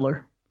Jay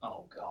Cutler.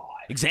 Oh, God.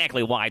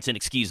 Exactly why it's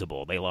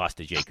inexcusable. They lost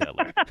to Jay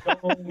Cutler.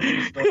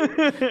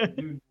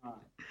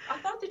 I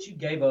thought that you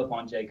gave up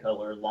on Jay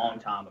Cutler a long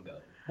time ago.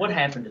 What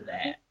happened to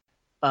that?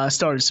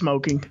 Started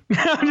smoking.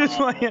 I'm just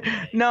playing.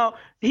 No,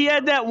 he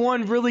had that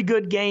one really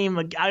good game.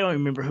 I don't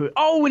remember who.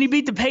 Oh, when he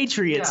beat the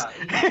Patriots. Yeah,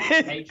 he beat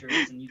the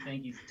Patriots, and you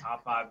think he's a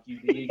top 5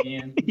 QB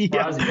again? I'm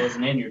surprised he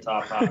wasn't in your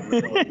top 5.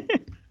 Really.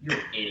 You're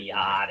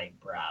idiotic,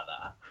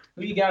 brother.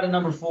 Who you got at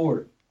number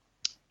 4?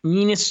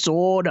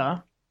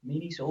 Minnesota.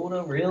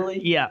 Minnesota, really?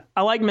 Yeah,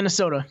 I like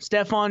Minnesota.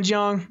 Stephon's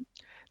young.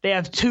 They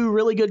have 2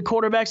 really good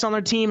quarterbacks on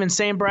their team, and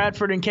Sam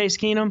Bradford and Case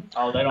Keenum.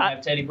 Oh, they don't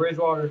have Teddy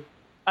Bridgewater?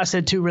 I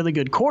said 2 really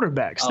good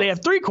quarterbacks. Oh. They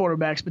have 3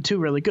 quarterbacks, but 2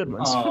 really good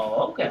ones.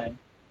 Oh, okay.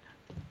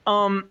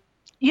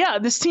 Yeah,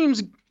 this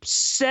team's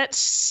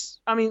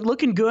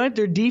looking good.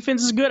 Their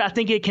defense is good. I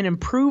think it can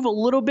improve a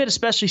little bit,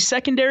 especially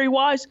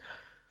secondary-wise.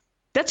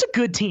 That's a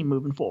good team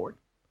moving forward.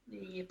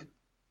 Yep.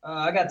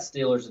 I got the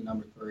Steelers at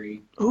number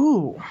 3.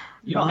 Ooh.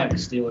 You don't have the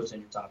Steelers in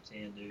your top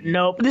 10, do you?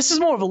 Nope. This is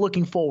more of a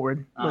looking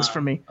forward list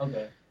for me.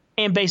 Okay.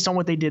 And based on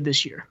what they did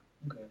this year.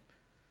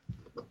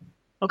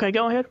 Okay,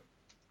 go ahead.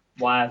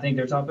 Why I think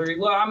they're top 3?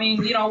 Well, I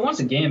mean, once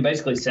again,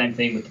 basically same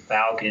thing with the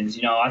Falcons.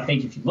 I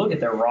think if you look at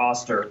their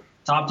roster,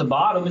 top to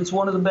bottom, it's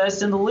one of the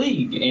best in the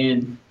league.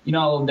 And,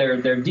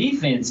 their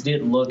defense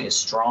didn't look as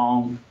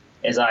strong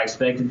as I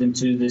expected them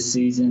to this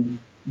season.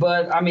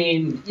 But, I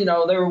mean, they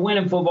were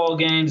winning football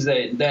games.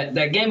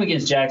 That game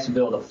against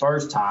Jacksonville the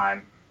first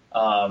time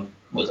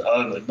was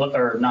ugly.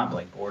 Or not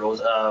Blake Bortles.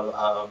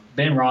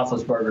 Ben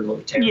Roethlisberger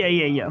looked terrible.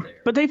 Yeah.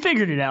 But they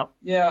figured it out.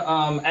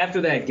 Yeah, after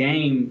that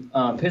game,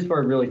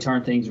 Pittsburgh really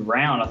turned things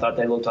around. I thought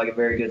they looked like a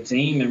very good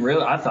team. And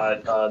really, I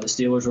thought the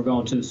Steelers were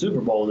going to the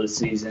Super Bowl this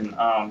season.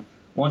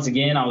 Once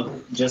again, I was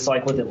just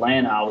like with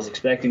Atlanta. I was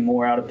expecting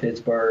more out of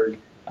Pittsburgh.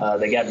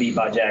 They got beat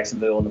by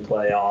Jacksonville in the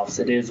playoffs.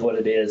 It is what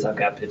it is. I've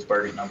got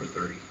Pittsburgh at number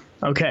 3.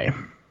 Okay.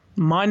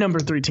 My number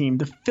 3 team,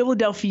 the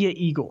Philadelphia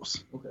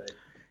Eagles. Okay.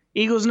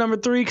 Eagles number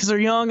 3 because they're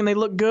young and they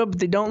look good, but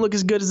they don't look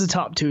as good as the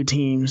top 2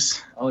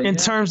 teams in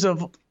terms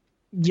of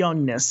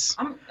youngness.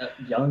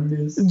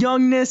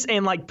 Youngness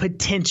and,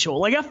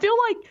 potential. I feel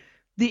like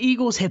the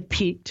Eagles have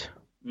peaked.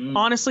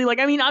 Honestly,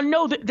 I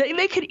know that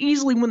they could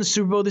easily win the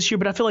Super Bowl this year,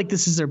 but I feel like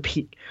this is their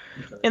peak.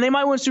 Okay. And they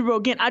might win the Super Bowl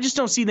again. I just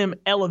don't see them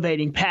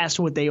elevating past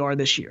what they are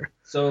this year.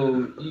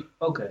 So,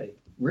 okay.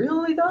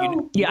 Really, though?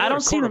 I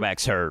don't see them.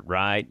 Quarterback's hurt,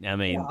 right? I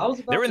mean,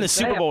 they're in the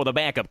Super Bowl with a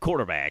backup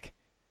quarterback.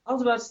 I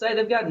was about to say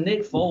they've got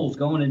Nick Foles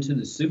going into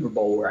the Super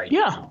Bowl right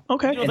now. Yeah,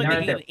 okay. You don't think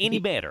they get any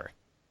better?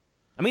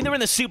 I mean, they're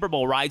in the Super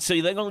Bowl, right? So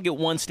they're going to get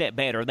one step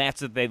better.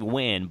 That's if they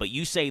win. But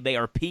you say they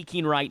are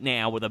peaking right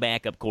now with a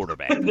backup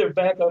quarterback. They're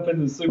back up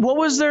in the Super Bowl. What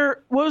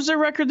was their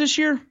record this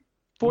year?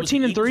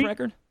 14-3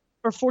 record?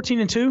 Or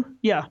 14-2?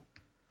 Yeah.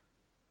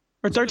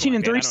 Or 13-3, something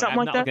like that. I'm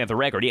not looking at the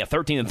record. Yeah,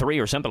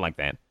 13-3 or something like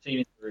that.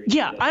 13-3.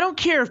 Yeah, I don't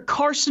care if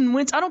Carson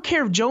Wentz. I don't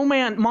care if Joe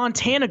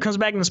Montana comes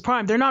back in his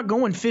prime. They're not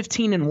going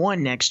 15-1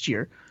 next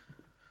year.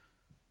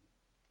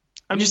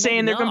 I'm just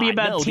saying they're going to be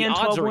about 10,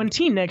 12-1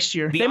 team next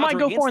year. They might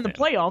go far in the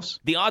playoffs.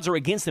 The odds are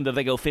against them that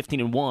they go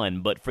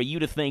 15-1, but for you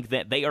to think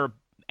that they are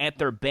at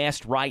their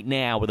best right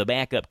now with a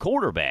backup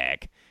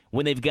quarterback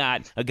when they've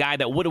got a guy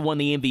that would have won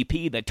the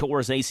MVP that tore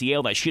his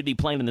ACL that should be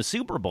playing in the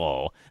Super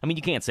Bowl? I mean,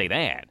 you can't say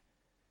that.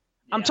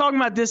 I'm talking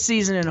about this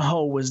season in a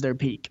whole was their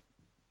peak.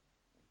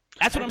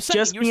 That's what I'm saying.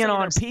 Just You're being saying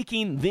honest. they're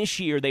peaking this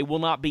year. They will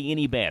not be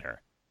any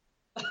better.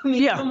 I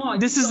mean, come on,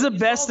 this is the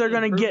best they're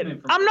going to get.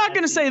 I'm not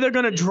going to say they're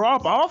going to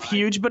drop off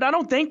huge, but I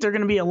don't think they're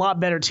going to be a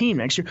lot better team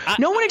next year.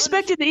 No one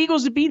expected the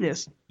Eagles to be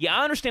this. Yeah,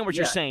 I understand what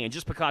you're saying,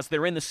 just because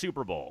they're in the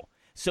Super Bowl.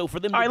 So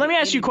for them, all right, let me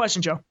ask you a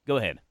question, Joe. Go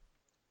ahead.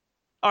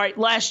 All right,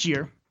 last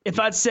year, if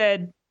I'd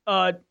said,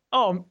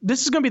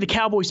 this is going to be the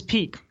Cowboys'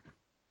 peak,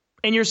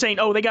 and you're saying,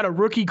 they got a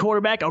rookie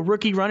quarterback, a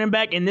rookie running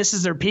back, and this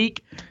is their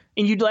peak,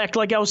 and you'd act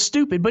like I was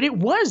stupid, but it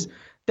was.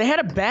 They had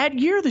a bad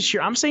year this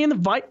year. I'm saying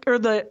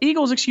the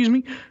Eagles,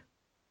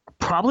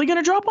 probably going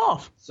to drop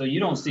off. So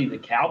you don't see the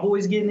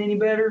Cowboys getting any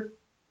better?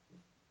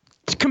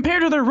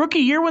 Compared to their rookie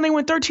year when they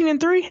went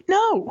 13-3?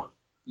 No.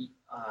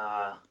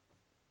 I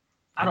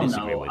don't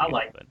know.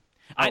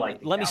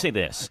 Let me say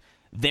this.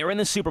 They're in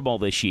the Super Bowl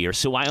this year,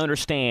 so I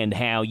understand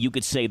how you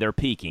could say they're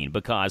peaking,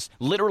 because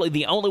literally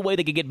the only way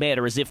they could get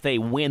better is if they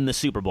win the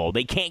Super Bowl.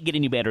 They can't get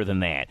any better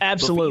than that.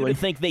 Absolutely. But for you to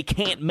think they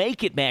can't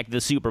make it back to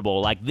the Super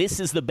Bowl, like this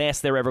is the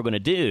best they're ever going to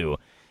do,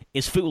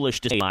 is foolish,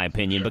 in my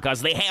opinion,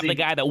 because they have the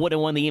guy that would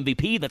have won the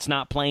MVP that's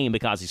not playing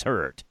because he's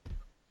hurt.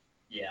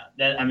 Yeah,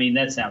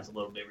 that sounds a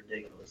little bit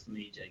ridiculous to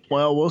me, JK.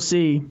 Well, we'll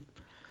see.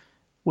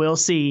 We'll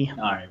see.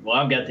 All right. Well,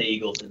 I've got the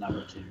Eagles at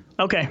number 2.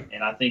 Okay.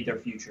 And I think their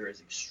future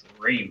is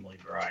extremely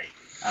bright.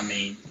 I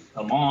mean,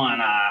 come on.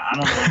 I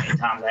don't know how many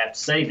times I have to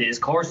say this.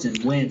 Carson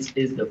Wentz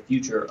is the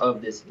future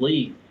of this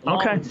league. Along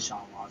with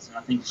Deshaun Watson.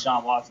 I think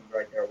Deshaun Watson's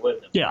right there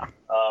with him. Yeah.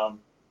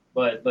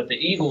 But the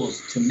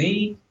Eagles, to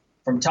me,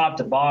 from top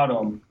to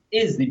bottom,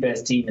 is the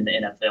best team in the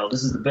NFL.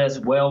 This is the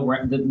best,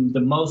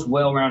 the most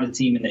well-rounded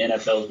team in the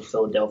NFL is the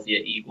Philadelphia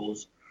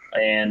Eagles.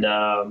 And,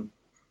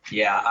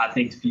 I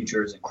think the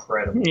future is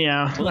incredible.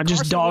 Yeah, well, I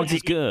just dogged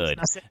it. Good.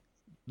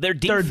 Their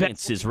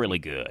defense is really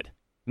good.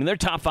 I mean, they're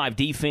top 5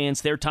 defense.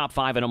 They're top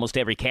 5 in almost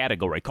every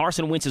category.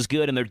 Carson Wentz is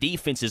good, and their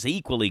defense is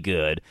equally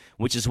good,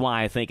 which is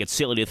why I think it's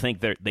silly to think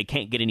they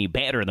can't get any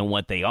better than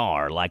what they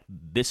are. Like,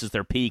 this is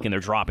their peak, and they're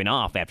dropping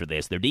off after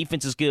this. Their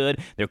defense is good.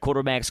 Their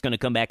quarterback's going to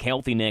come back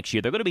healthy next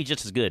year. They're going to be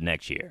just as good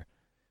next year.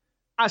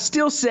 I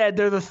still said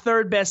they're the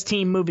 3rd best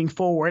team moving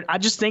forward. I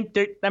just think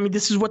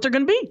this is what they're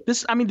going to be.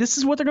 This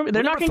is what they're going to be.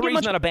 They're not going to get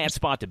much. Not a bad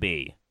spot to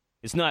be.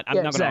 It's not. I'm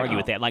not going to argue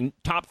with that. Like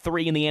top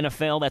 3 in the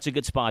NFL, that's a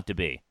good spot to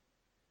be.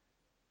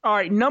 All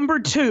right, number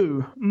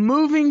 2,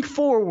 moving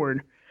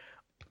forward.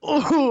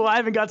 Oh, I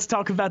haven't got to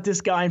talk about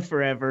this guy in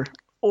forever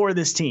or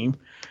this team.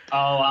 Oh,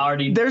 I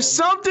already. There's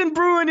something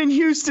brewing in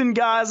Houston,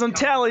 guys. I'm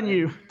telling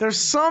you. There's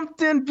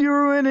something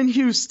brewing in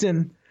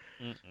Houston.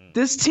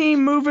 This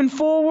team moving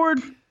forward.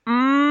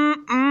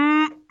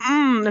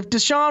 If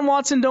Deshaun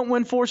Watson don't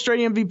win 4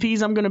 straight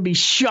MVPs, I'm going to be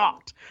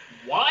shocked.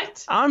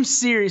 What? I'm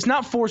serious.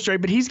 Not 4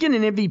 straight, but he's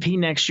getting an MVP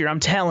next year. I'm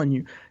telling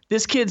you.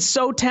 This kid's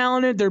so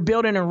talented. They're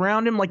building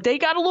around him. Like, they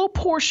got a little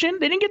portion.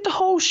 They didn't get the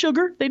whole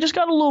sugar. They just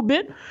got a little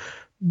bit.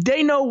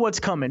 They know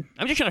what's coming.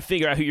 I'm just trying to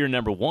figure out who your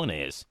number 1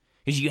 is.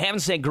 Because you haven't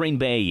said Green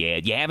Bay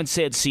yet. You haven't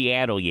said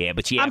Seattle yet.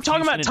 But I'm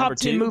talking about top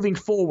 10 moving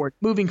forward.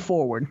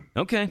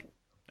 Okay.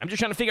 I'm just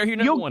trying to figure out who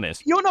your number 1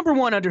 is. Your number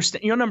 1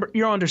 understand.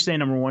 You'll understand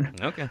number 1.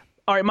 Okay.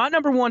 All right, my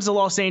number 1's the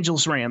Los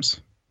Angeles Rams.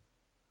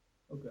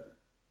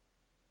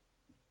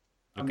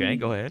 Okay,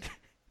 go ahead.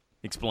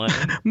 Explain.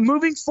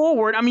 Moving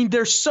forward,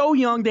 they're so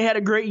young. They had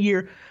a great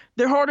year.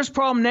 Their hardest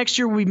problem next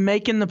year will be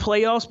making the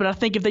playoffs, but I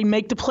think if they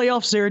make the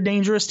playoffs, they're a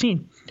dangerous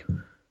team.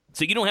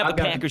 So you don't have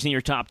the Packers in your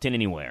top 10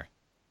 anywhere?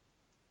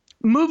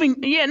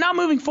 Not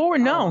moving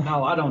forward, no.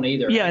 No, I don't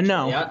either. Yeah, actually.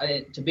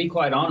 no. To be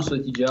quite honest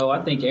with you, Joe,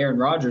 I think Aaron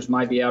Rodgers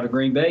might be out of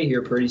Green Bay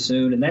here pretty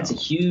soon, and that's a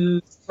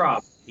huge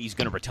problem. He's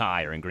going to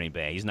retire in Green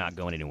Bay. He's not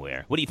going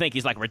anywhere. What do you think?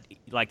 He's like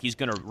he's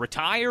going to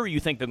retire, or you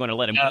think they're going to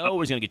let him go,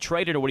 or he's going to get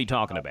traded, or what are you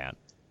talking about?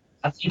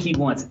 I think he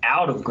wants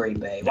out of Green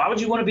Bay. Why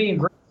would you want to be in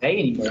Green Bay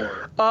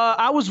anymore?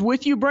 I was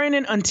with you,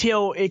 Brandon,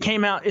 until it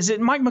came out. Is it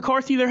Mike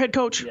McCarthy, their head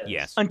coach?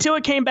 Yes. Until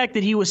it came back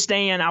that he was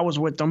staying, I was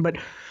with them. But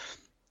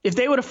if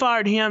they would have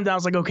fired him, then I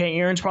was like, okay,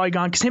 Aaron's probably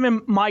gone. Because him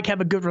and Mike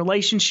have a good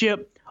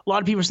relationship. A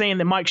lot of people are saying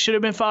that Mike should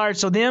have been fired.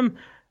 So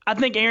I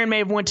think Aaron may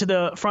have went to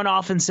the front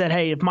office and said,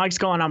 hey, if Mike's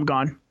gone, I'm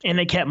gone. And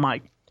they kept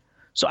Mike.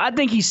 So I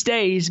think he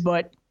stays,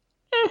 but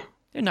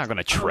they're not going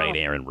to trade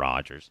Aaron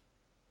Rodgers.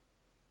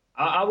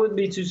 I wouldn't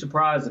be too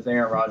surprised if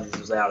Aaron Rodgers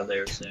was out of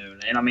there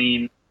soon.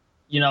 And,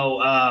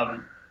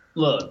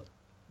 look,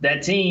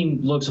 that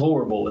team looks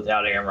horrible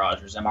without Aaron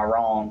Rodgers. Am I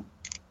wrong?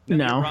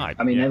 No. Right.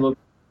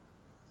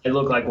 They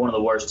look like one of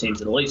the worst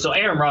teams in the league. So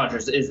Aaron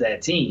Rodgers is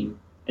that team.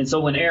 And so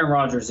when Aaron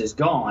Rodgers is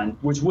gone,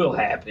 which will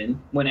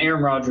happen, when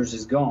Aaron Rodgers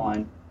is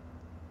gone,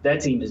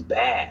 that team is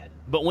bad.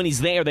 But when he's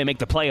there, they make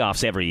the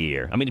playoffs every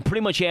year.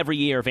 Pretty much every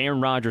year, if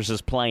Aaron Rodgers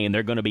is playing,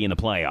 they're going to be in the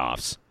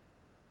playoffs.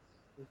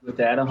 With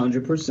that,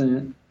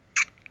 100%.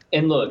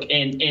 And look,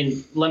 and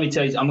let me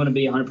tell you, I'm going to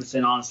be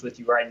 100% honest with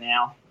you right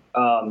now.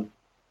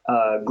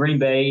 Green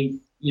Bay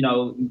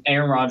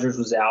Aaron Rodgers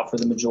was out for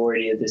the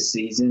majority of this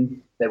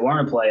season. They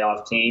weren't a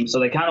playoff team, so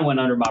they kind of went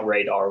under my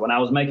radar. When I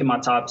was making my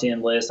top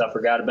 10 list, I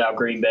forgot about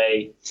Green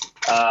Bay.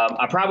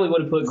 I probably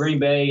would have put Green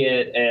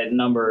Bay at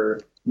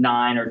number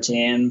 9 or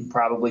 10,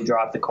 probably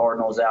dropped the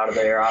Cardinals out of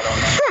there. I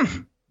don't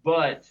know.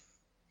 But,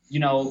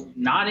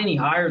 not any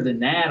higher than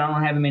that. I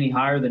don't have them any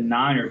higher than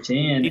 9 or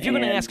 10. If you're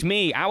going to ask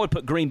me, I would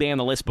put Green Bay on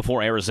the list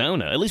before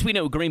Arizona. At least we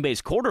know who Green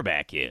Bay's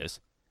quarterback is.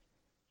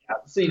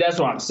 See, that's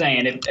what I'm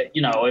saying.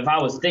 If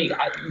I was thinking,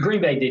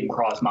 Green Bay didn't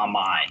cross my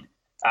mind.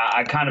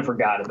 I kind of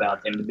forgot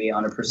about them, to be 100%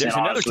 honest. There's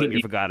another team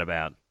you forgot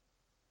about.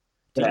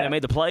 Team that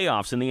made the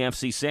playoffs in the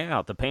NFC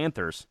South, the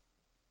Panthers.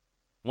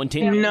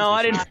 No,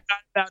 I didn't forget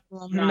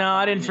about them. No,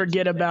 I didn't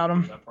forget about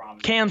them.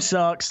 Cam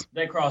sucks.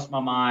 They crossed my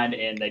mind,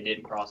 and they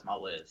didn't cross my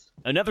list.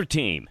 Another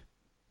team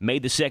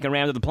made the second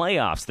round of the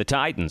playoffs, the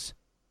Titans.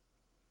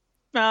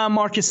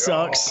 Marcus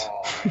sucks.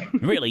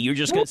 Really? You're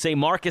just going to say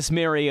Marcus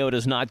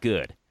Mariota's not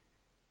good?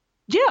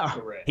 Yeah.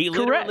 Correct. He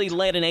literally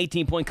led an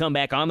 18-point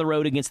comeback on the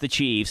road against the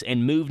Chiefs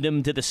and moved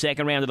them to the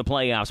second round of the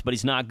playoffs, but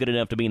he's not good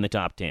enough to be in the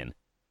top 10.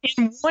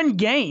 In one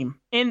game.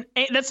 And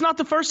that's not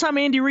the first time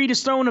Andy Reid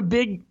has thrown a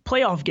big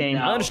playoff game.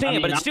 No, I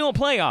understand, but it's still a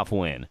playoff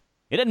win.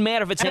 It doesn't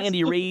matter if it's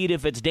Andy Reid,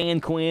 if it's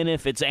Dan Quinn,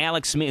 if it's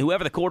Alex Smith,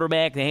 whoever the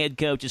quarterback, the head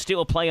coach, it's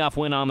still a playoff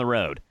win on the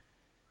road.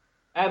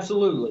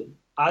 Absolutely.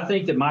 I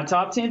think that my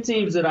top 10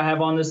 teams that I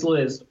have on this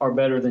list are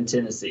better than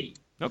Tennessee.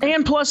 Okay.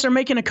 And plus, they're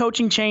making a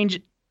coaching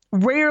change.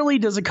 Rarely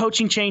does a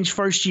coaching change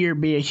first year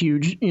be a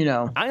huge,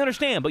 I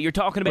understand, but you're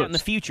talking about in the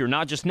future,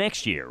 not just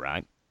next year,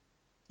 right?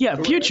 Yeah,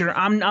 future.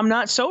 I'm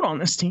not sold on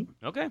this team.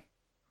 Okay.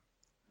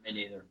 Me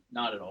neither.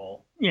 Not at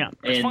all. Yeah.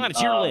 It's fine.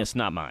 It's your list,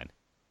 not mine.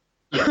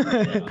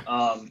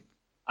 Yeah.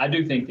 I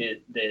do think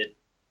that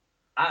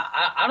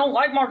I don't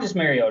like Marcus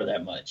Mariota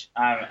that much.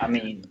 I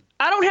mean,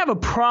 I don't have a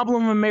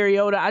problem with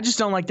Mariota. I just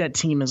don't like that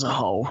team as a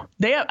whole.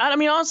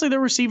 Honestly, their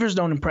receivers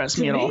don't impress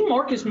me at all.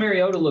 Marcus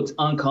Mariota looks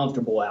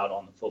uncomfortable out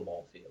on the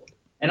football field.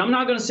 And I'm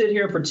not going to sit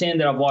here and pretend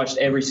that I've watched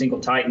every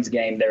single Titans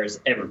game there's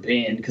ever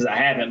been, because I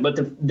haven't. But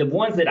the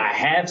ones that I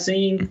have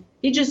seen,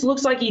 he just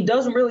looks like he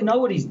doesn't really know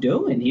what he's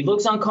doing. He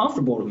looks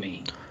uncomfortable to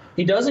me.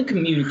 He doesn't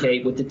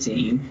communicate with the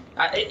team.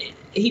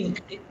 I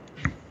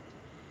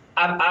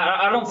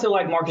don't feel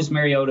like Marcus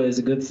Mariota is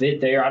a good fit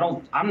there.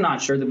 I'm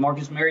not sure that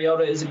Marcus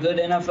Mariota is a good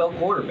NFL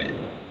quarterback.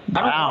 I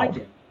don't like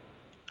him.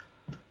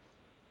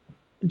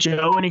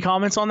 Joe, any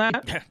comments on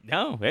that?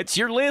 No, it's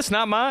your list,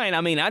 not mine. I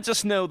mean, I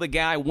just know the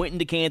guy went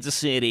into Kansas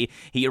City,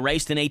 he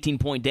erased an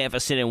 18-point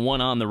deficit and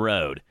won on the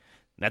road.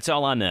 That's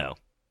all I know.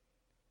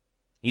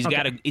 He's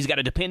got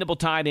a dependable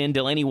tight end.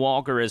 Delaney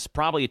Walker is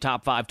probably a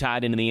top 5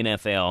 tight end in the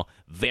NFL.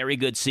 Very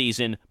good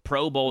season,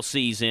 Pro Bowl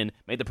season.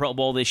 Made the Pro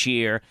Bowl this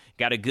year.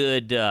 Got a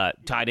good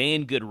tight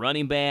end, good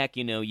running back.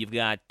 You've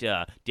got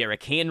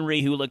Derrick Henry,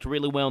 who looked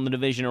really well in the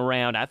divisional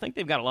round. I think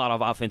they've got a lot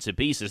of offensive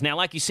pieces. Now,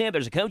 like you said,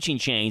 there's a coaching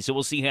change, so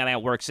we'll see how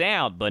that works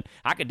out. But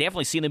I could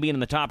definitely see them being in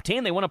the top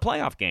 10. They won a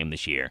playoff game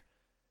this year.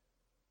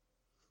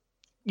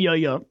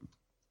 Yeah.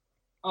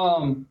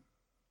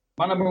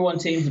 My number 1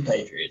 team's the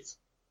Patriots.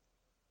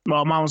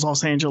 Well, mine was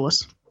Los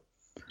Angeles.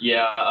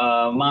 Yeah,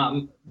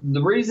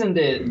 the reason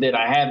that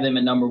I have them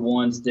at number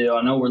 1 still,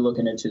 I know we're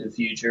looking into the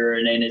future,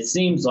 and it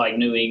seems like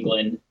New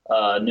England's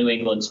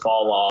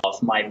fall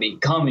off might be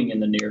coming in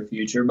the near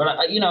future. But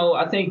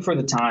I think for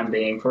the time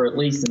being, for at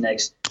least the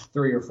next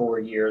 3 or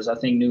 4 years, I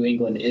think New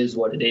England is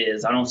what it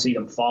is. I don't see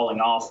them falling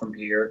off from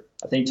here.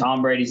 I think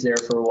Tom Brady's there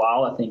for a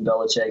while. I think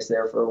Belichick's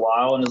there for a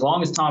while, and as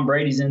long as Tom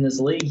Brady's in this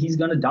league, he's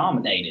going to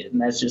dominate it,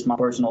 and that's just my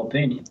personal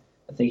opinion.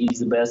 I think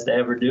he's the best to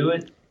ever do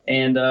it.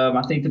 And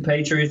I think the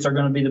Patriots are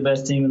going to be the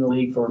best team in the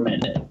league for a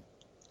minute.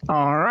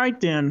 All right,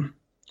 then.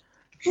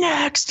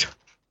 Next.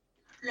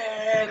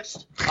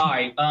 All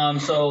right.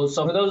 So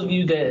for those of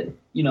you that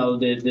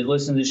that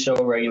listen to the show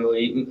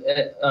regularly,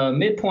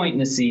 midpoint in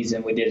the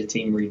season, we did a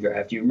team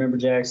redraft. You remember,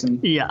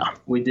 Jackson? Yeah.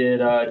 We did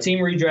a team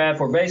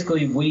redraft where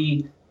basically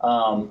we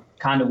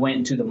kind of went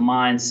into the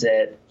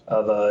mindset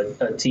of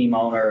a team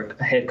owner,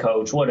 a head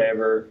coach,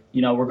 whatever.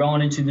 We're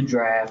going into the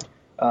draft.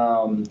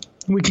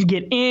 We could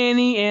get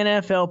any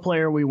NFL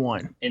player we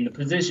want. And the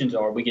positions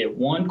are, we get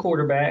 1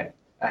 quarterback,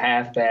 a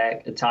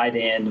halfback, a tight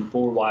end, and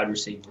 4 wide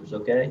receivers,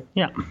 okay?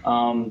 Yeah.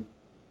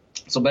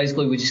 So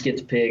basically we just get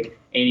to pick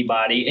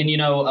anybody. And,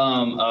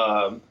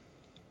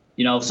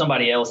 if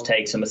somebody else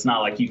takes them, it's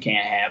not like you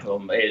can't have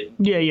them.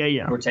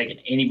 Yeah. We're taking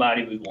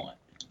anybody we want.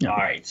 Yeah. All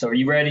right. So are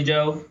you ready,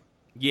 Joe?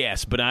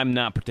 Yes, but I'm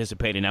not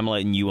participating. I'm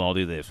letting you all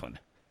do this one.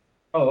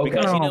 Oh, okay.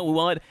 Because you know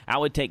what? I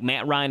would take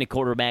Matt Ryan at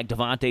quarterback,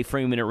 Devontae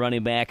Freeman at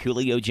running back,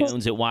 Julio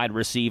Jones at wide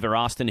receiver,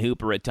 Austin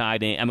Hooper at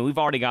tight end. I mean, we've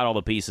already got all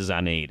the pieces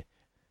I need.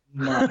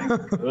 My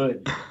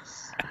goodness.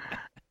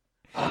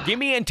 Give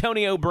me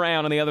Antonio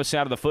Brown on the other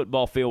side of the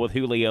football field with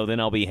Julio, then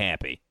I'll be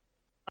happy.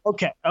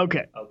 Okay.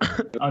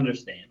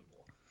 Understandable.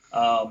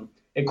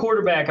 At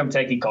quarterback, I'm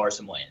taking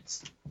Carson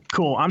Wentz.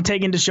 Cool. I'm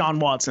taking Deshaun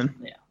Watson.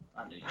 Yeah,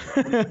 I knew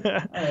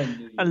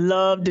you. I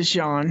love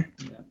Deshaun.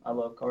 Yeah, I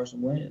love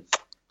Carson Wentz.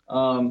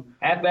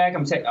 Halfback,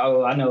 I'm taking.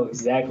 Oh, I know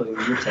exactly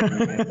what you're taking.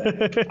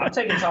 Halfback. I'm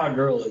taking Todd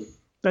Gurley.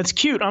 That's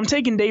cute. I'm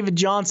taking David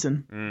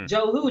Johnson.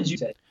 Joe, who would you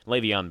take?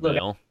 Le'Veon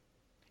Bell.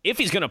 If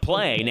he's going to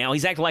play, now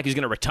he's acting like he's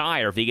going to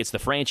retire if he gets the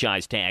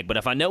franchise tag, but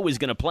if I know he's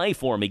going to play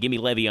for me, give me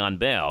Le'Veon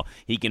Bell.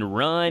 He can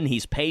run,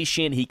 he's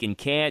patient, he can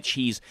catch,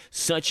 he's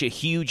such a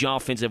huge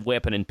offensive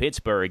weapon in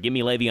Pittsburgh. Give me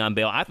Le'Veon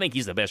Bell. I think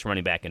he's the best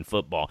running back in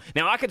football.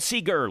 Now, I could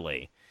see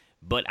Gurley,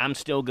 but I'm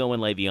still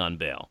going Le'Veon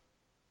Bell.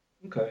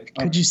 Okay.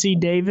 Could you see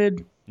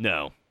David?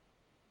 No.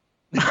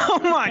 Oh,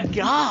 my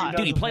God.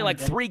 Dude, he played like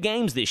 3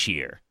 games this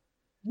year.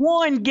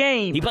 One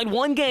game. He played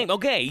 1 game.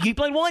 Okay, he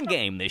played 1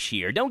 game this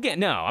year. I'm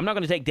not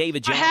going to take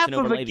David Johnson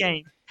over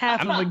Le'Veon.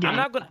 Half of a game. I'm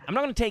not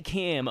going to take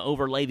him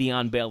over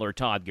Le'Veon Bell or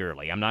Todd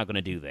Gurley. I'm not going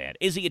to do that.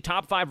 Is he a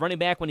top 5 running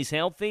back when he's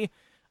healthy?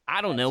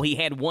 I don't know. He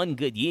had 1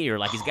 good year.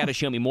 Like, he's got to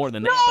show me more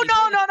than that.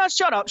 No.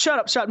 Shut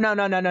up.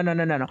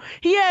 No.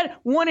 He had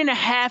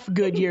 1.5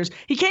 good years.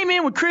 He came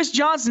in with Chris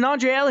Johnson,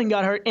 Andre Allen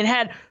got hurt, and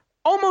had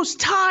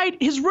almost tied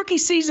his rookie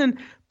season,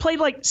 played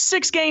like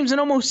 6 games and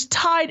almost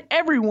tied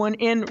everyone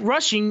in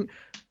rushing,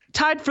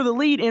 tied for the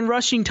lead in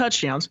rushing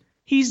touchdowns.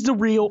 He's the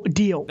real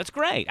deal. That's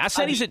great. I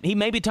said he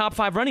may be top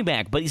 5 running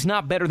back, but he's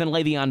not better than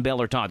Le'Veon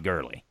Bell or Todd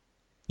Gurley.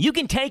 You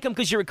can take him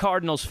because you're a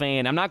Cardinals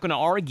fan. I'm not going to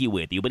argue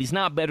with you, but he's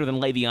not better than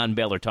Le'Veon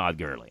Bell or Todd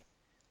Gurley.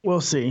 We'll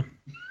see.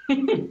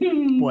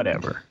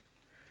 Whatever.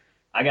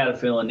 I got a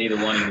feeling neither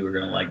one of you are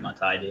going to like my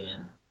tight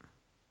end.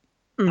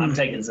 I'm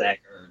taking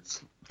Zach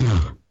Ertz.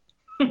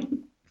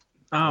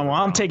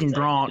 I'm taking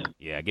Gronk.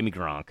 Yeah, give me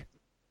Gronk.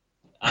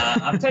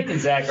 I'm taking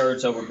Zach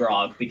Ertz over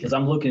Gronk because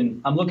I'm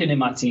looking in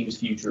my team's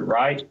future,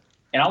 right?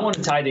 And I want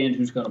a tight end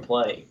who's going to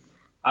play.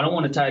 I don't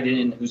want a tight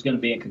end who's going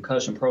to be in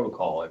concussion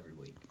protocol every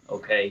week.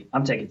 Okay,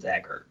 I'm taking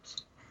Zach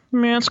Ertz.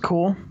 Man, that's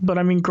cool. But,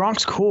 I mean,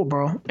 Gronk's cool,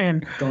 bro.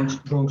 And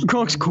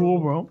Gronk's cool,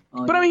 bro.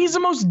 But, I mean, he's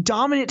the most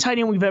dominant tight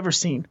end we've ever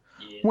seen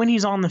when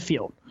he's on the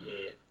field.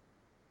 Yeah.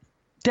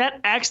 That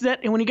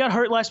accident, and when he got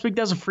hurt last week,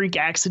 that was a freak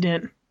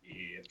accident. Yeah.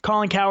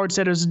 Colin Cowherd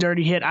said it was a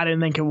dirty hit. I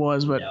didn't think it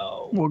was, but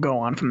we'll go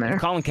on from there.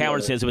 Colin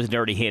Cowherd says it was a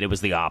dirty hit. It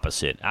was the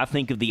opposite. I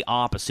think of the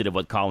opposite of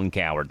what Colin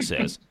Cowherd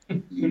says.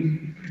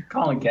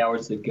 Colin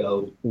Cowherd's the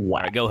GOAT. Wow.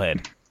 All right, go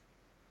ahead.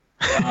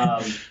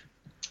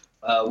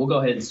 We'll go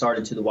ahead and start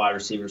into the wide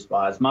receiver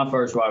spots. My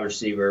first wide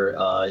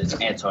receiver is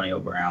Antonio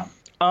Brown.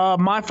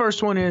 My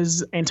first one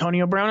is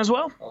Antonio Brown as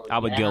well. I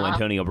would go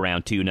Antonio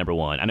Brown, too, number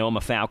 1. I know I'm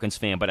a Falcons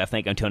fan, but I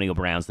think Antonio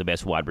Brown's the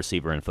best wide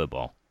receiver in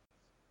football.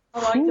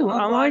 I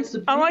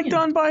like the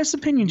unbiased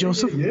opinion,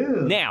 Joseph. Yeah.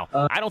 Now,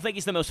 I don't think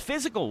he's the most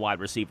physical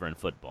wide receiver in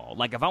football.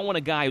 Like, if I want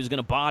a guy who's going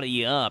to body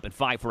you up and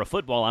fight for a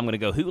football, I'm going to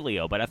go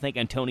Julio. But I think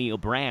Antonio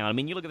Brown, I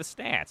mean, you look at the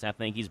stats, I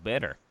think he's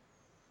better.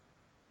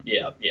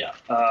 Yeah.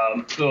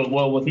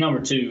 Well, with number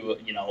 2,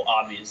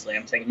 obviously,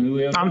 I'm taking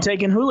Julio. I'm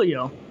taking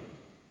Julio.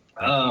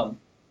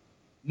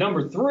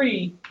 Number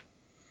 3,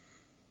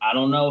 I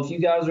don't know if you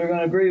guys are going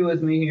to agree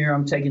with me here.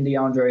 I'm taking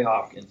DeAndre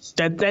Hopkins.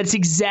 That's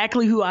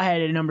exactly who I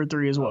had at number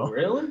 3 as well. Oh,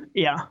 really?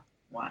 Yeah.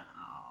 Wow.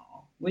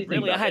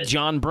 Really, I had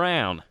John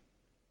Brown.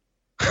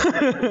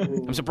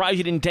 I'm surprised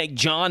you didn't take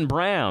John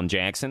Brown,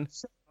 Jackson.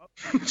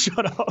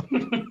 Shut up.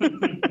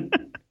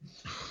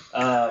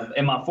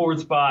 In my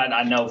 4th spot,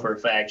 I know for a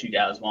fact you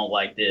guys won't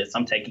like this.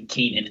 I'm taking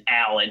Keenan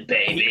Allen,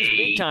 baby. He was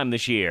big time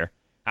this year.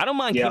 I don't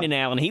mind Keenan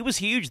Allen. He was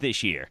huge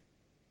this year.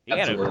 He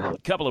had a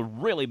couple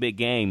of really big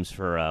games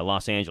for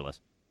Los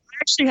Angeles. I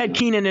actually had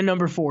Keenan in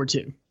number 4,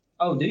 too.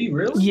 Oh, do you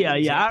really?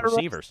 Yeah.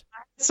 Receivers. I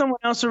had someone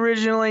else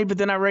originally, but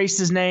then I erased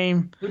his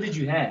name. Who did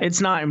you have?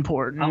 It's not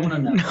important. I want to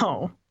know.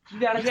 No.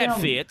 You had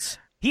Fitz.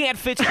 He had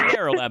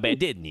Fitzgerald, I bet,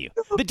 didn't you?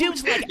 The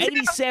dude's like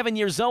 87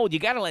 years old. You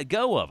got to let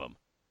go of him.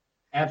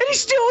 Absolutely. And he's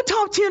still a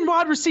top 10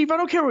 wide receiver. I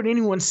don't care what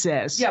anyone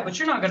says. Yeah, but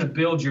you're not going to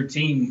build your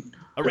team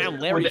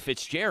around Larry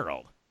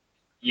Fitzgerald.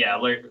 Yeah,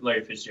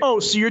 Larry Fitzgerald. Oh,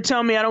 so you're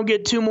telling me I don't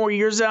get 2 more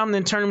years out of him,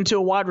 then turn him into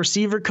a wide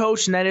receiver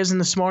coach, and that isn't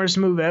the smartest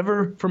move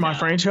ever for my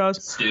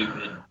franchise?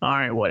 Stupid. All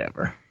right,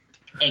 whatever.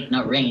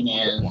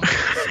 Ignoramus.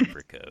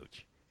 Super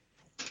coach.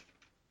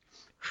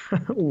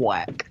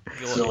 Whack.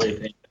 Silly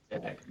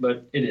opinion,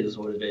 but it is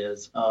what it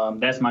is.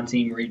 That's my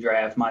team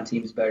redraft. My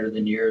team's better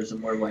than yours,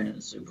 and we're winning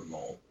the Super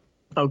Bowl.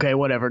 Okay,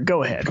 whatever.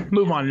 Go ahead.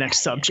 Move on to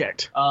next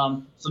subject.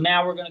 So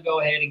now we're going to go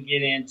ahead and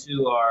get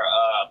into our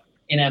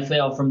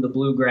NFL from the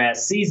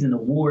Bluegrass season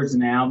awards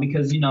now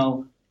because,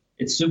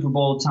 it's Super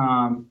Bowl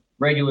time.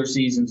 Regular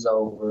season's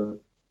over.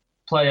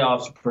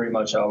 Playoffs are pretty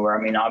much over.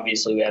 I mean,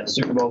 obviously we have the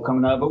Super Bowl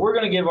coming up, but we're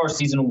going to give our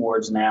season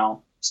awards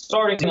now.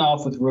 Starting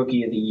off with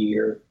Rookie of the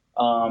Year.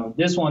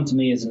 This one to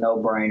me is a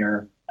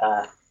no-brainer.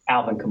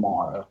 Alvin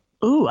Kamara.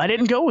 Ooh, I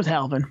didn't go with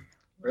Alvin.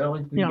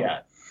 Really? Who you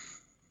got?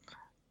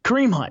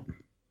 Kareem Hunt.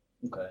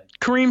 Okay.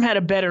 Kareem had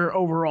a better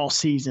overall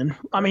season.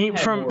 I mean,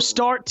 from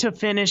start to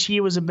finish, he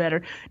was a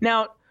better.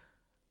 Now,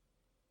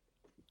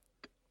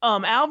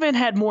 Alvin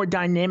had more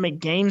dynamic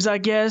games, I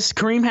guess.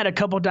 Kareem had a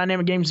couple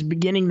dynamic games at the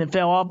beginning that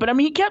fell off, but I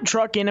mean, he kept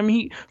trucking. I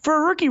mean, for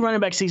a rookie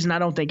running back season, I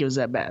don't think it was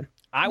that bad.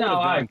 I would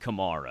have gone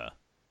Kamara.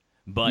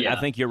 But I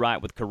think you're right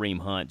with Kareem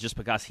Hunt, just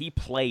because he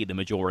played the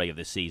majority of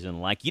the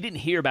season. Like, you didn't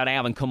hear about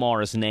Alvin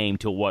Kamara's name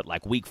till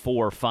week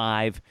 4 or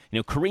 5.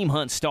 Kareem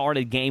Hunt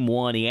started game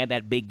 1. He had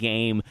that big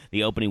game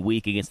the opening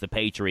week against the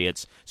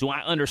Patriots. So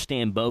I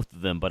understand both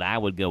of them, but I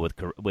would go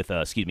with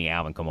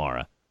Alvin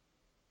Kamara.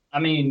 I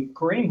mean,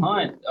 Kareem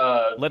Hunt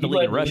led the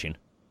league in rushing.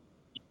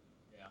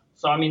 Yeah.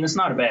 So I mean, it's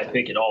not a bad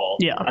pick at all.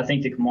 Yeah. I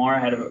think that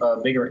Kamara had a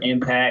bigger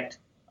impact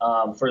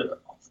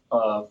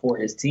for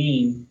his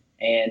team,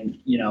 and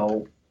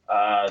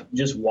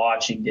just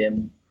watching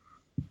them,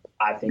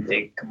 I think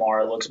that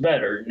Kamara looks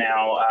better.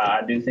 Now,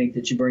 I do think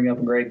that you bring up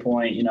a great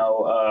point.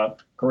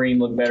 Kareem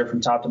looked better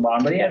from top to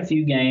bottom, but he had a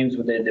few games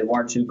that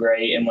weren't too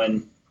great. And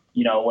when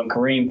Alvin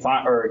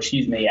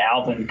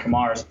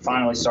Kamara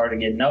finally started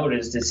to get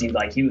noticed, it seemed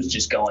like he was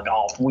just going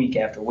off week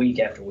after week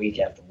after week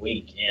after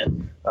week.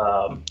 And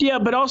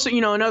but also,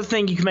 another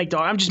thing you can make,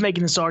 I'm just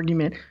making this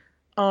argument.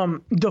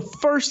 The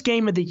first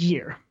game of the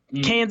year,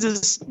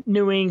 Kansas,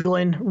 New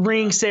England,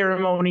 ring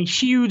ceremony,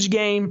 huge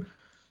game.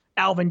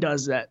 Alvin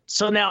does that.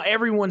 So now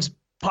everyone's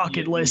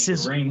pocket list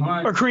is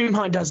Kareem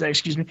Hunt does that,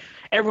 excuse me.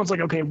 Everyone's like,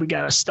 okay, we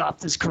got to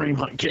stop this Kareem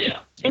Hunt kid. Yeah.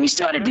 And he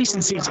still had a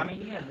decent season. I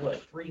mean, he had,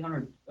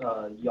 300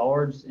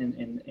 yards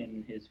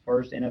in his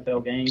first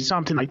NFL game?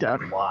 Something like that.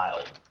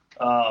 Wild.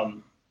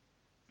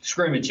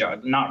 Scrimmage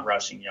yards, not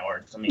rushing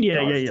yards. I mean,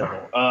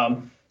 yeah.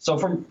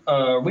 So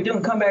are we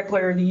doing comeback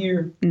player of the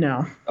year?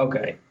 No.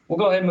 Okay. We'll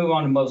go ahead and move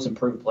on to most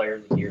improved player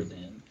of the year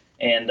then.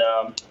 And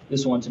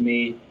this one to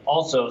me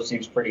also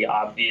seems pretty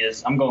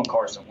obvious. I'm going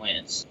Carson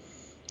Wentz.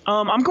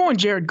 I'm going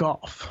Jared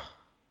Goff.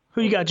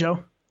 Who you got,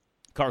 Joe?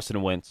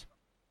 Carson Wentz.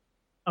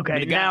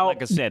 Okay, now,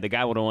 like I said, the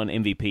guy would have won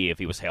MVP if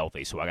he was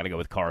healthy, so I got to go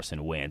with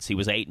Carson Wentz. He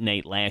was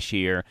 8-8 last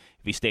year.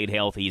 If he stayed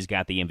healthy, he's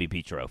got the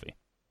MVP trophy.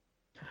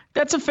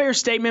 That's a fair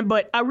statement,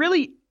 but I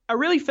really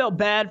felt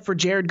bad for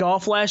Jared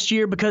Goff last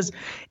year because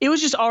it was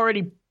just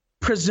already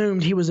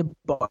presumed he was a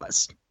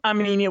bust. I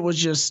mean, it was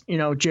just,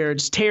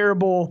 Jared's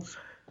terrible.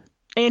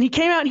 And he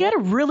came out and he had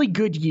a really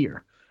good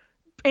year.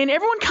 And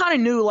everyone kind of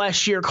knew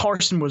last year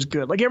Carson was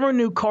good. Like, everyone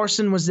knew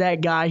Carson was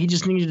that guy. He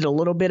just needed a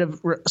little bit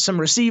of some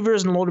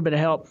receivers and a little bit of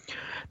help.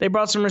 They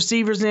brought some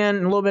receivers in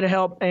and a little bit of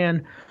help,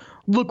 and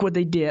look what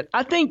they did.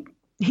 I think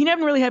he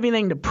didn't really have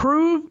anything to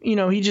prove.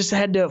 He just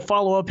had to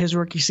follow up his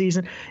rookie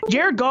season.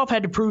 Jared Goff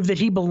had to prove that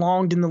he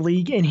belonged in the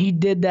league, and he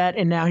did that,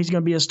 and now he's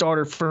going to be a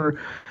starter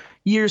for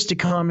years to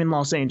come in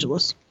Los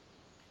Angeles.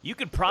 You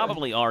could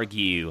probably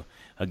argue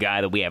a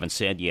guy that we haven't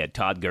said yet,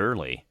 Todd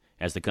Gurley,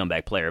 as the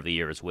comeback player of the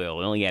year as well.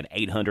 He only had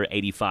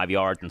 885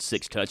 yards and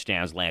 6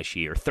 touchdowns last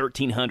year,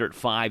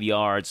 1,305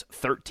 yards,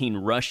 13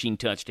 rushing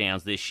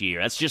touchdowns this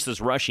year. That's just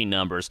his rushing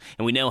numbers,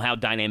 and we know how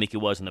dynamic he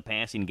was in the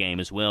passing game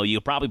as well.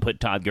 You'll probably put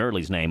Todd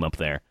Gurley's name up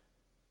there.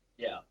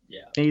 Yeah.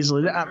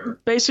 Easily. I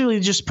basically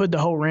just put the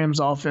whole Rams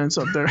offense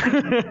up there.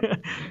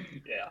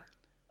 Yeah.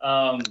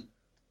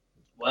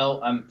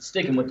 Well, I'm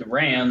sticking with the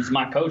Rams.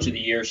 My coach of the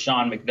year is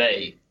Sean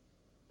McVay.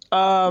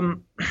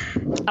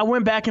 I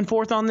went back and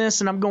forth on this,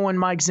 and I'm going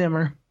Mike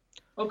Zimmer.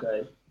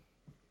 Okay.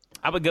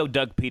 I would go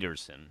Doug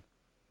Peterson.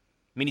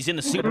 I mean, he's in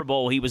the Super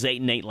Bowl. He was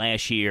 8-8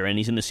 last year, and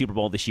he's in the Super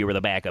Bowl this year with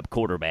a backup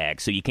quarterback,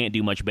 so you can't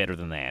do much better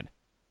than that.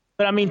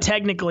 But, I mean,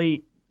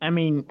 technically,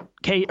 Mike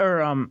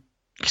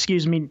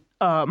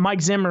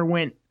Zimmer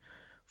went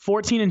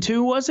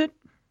 14-2, was it?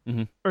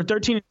 Mm-hmm. Or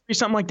 13-3,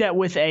 something like that,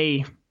 with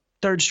a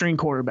third-string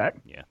quarterback.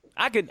 Yeah.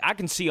 I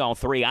can see all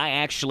three. I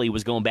actually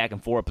was going back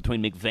and forth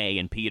between McVay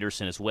and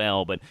Peterson as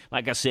well, but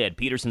like I said,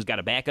 Peterson's got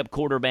a backup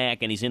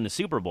quarterback, and he's in the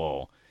Super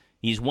Bowl.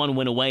 He's one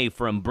win away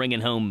from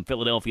bringing home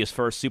Philadelphia's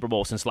first Super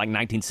Bowl since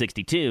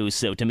 1962,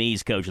 so to me,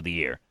 he's coach of the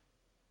year.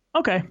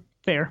 Okay,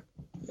 fair.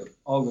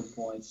 All good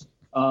points.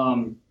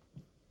 Now,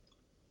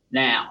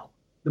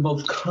 the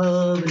most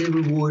coveted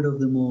reward of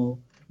them all,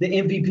 the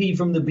MVP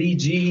from the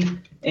BG,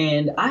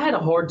 and I had a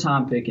hard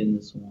time picking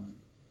this one.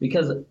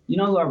 Because you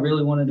know who I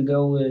really wanted to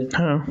go with?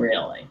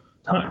 Really?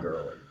 Todd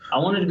Gurley. I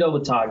wanted to go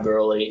with Todd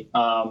Gurley.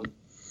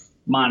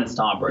 Minus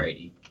Tom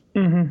Brady.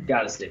 Mm-hmm.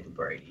 Got to stick with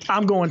Brady.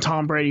 I'm going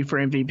Tom Brady for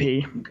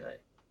MVP. Okay.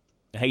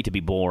 I hate to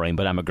be boring,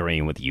 but I'm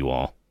agreeing with you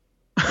all.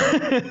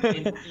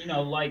 And,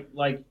 like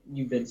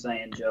you've been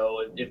saying,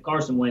 Joe, if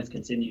Carson Wentz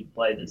continued to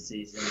play this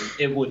season,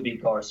 it would be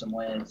Carson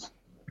Wentz.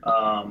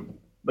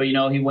 But,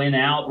 he went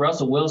out.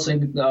 Russell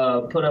Wilson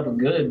put up a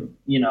good,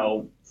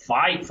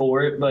 fight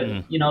for it, but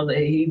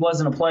he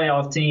wasn't a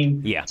playoff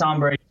team. Yeah. Tom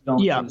Brady's going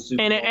to the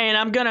Super Bowl. And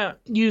I'm gonna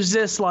use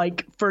this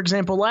for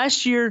example,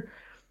 last year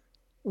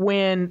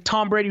when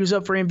Tom Brady was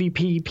up for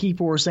MVP,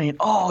 people were saying,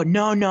 "Oh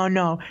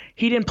no,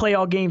 he didn't play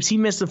all games. He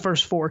missed the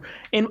first 4."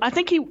 And I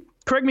think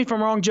correct me if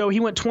I'm wrong, Joe. He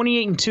went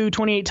 28-2,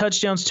 28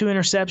 touchdowns, 2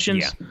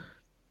 interceptions. Yeah.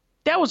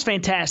 That was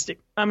fantastic.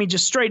 I mean,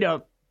 just straight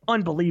up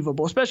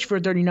unbelievable, especially for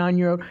a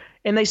 39-year-old.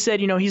 And they said,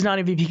 he's not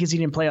MVP because he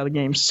didn't play all the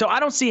games. So I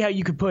don't see how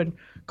you could put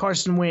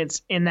Carson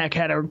Wentz in that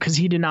category because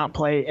he did not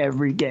play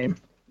every game.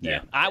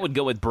 Yeah, I would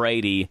go with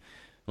Brady,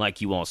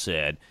 like you all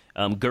said.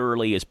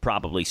 Gurley is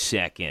probably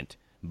second,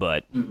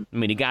 but I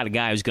mean, you got a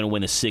guy who's going to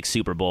win the 6th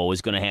Super Bowl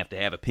is going to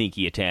have a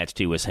pinky attached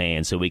to his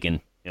hand so we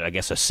can I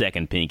guess a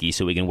second pinky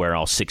so he can wear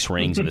all 6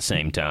 rings at the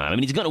same time. I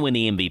mean, he's going to win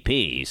the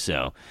MVP,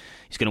 so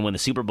he's going to win the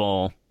Super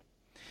Bowl.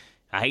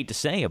 I hate to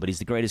say it, but he's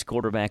the greatest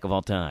quarterback of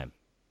all time.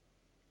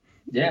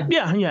 Yeah.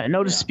 Yeah.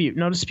 No dispute.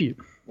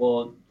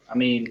 Well, I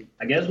mean,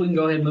 I guess we can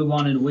go ahead and move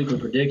on to the weekly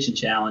prediction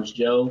challenge,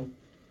 Joe.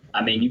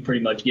 I mean, you've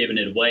pretty much given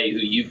it away who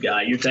you've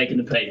got. You're taking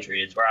the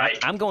Patriots, right?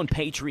 I'm going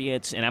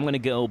Patriots, and I'm going to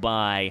go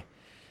by,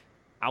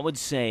 I would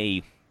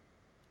say,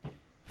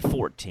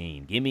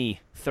 14. Give me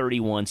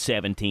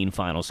 31-17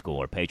 final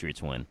score.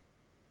 Patriots win.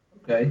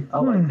 Okay, I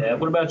like that.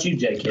 What about you,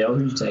 JKL?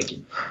 Who you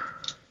taking?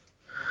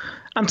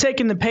 I'm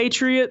taking the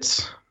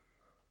Patriots.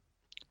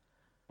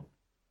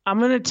 I'm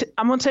gonna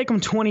take them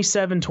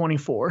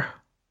 27-24.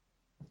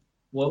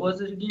 What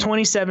was it again?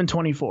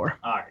 27-24.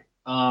 All right.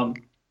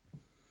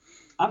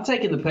 I'm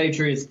taking the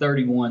Patriots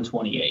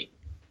 31-28.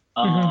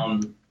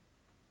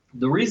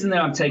 The reason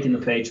that I'm taking the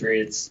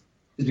Patriots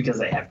is because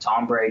they have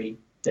Tom Brady,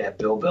 they have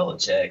Bill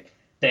Belichick.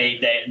 They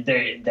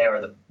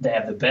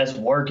have the best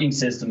working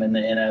system in the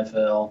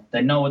NFL.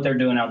 They know what they're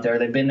doing out there.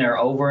 They've been there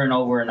over and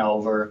over and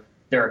over.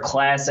 They're a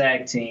class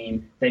act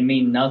team. They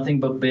mean nothing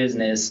but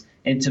business.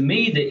 And to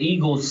me, the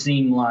Eagles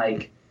seem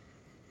like,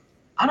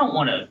 I don't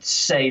want to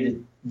say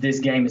that this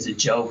game is a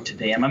joke to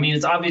them. I mean,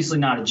 it's obviously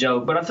not a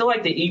joke, but I feel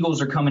like the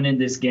Eagles are coming in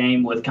this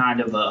game with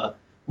kind of a,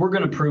 we're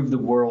going to prove the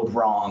world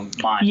wrong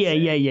mindset.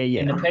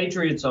 Yeah. And the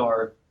Patriots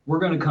are, we're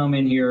going to come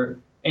in here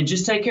and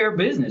just take care of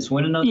business,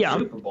 win another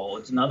Super Bowl.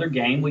 It's another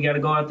game. We got to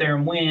go out there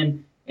and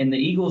win. And the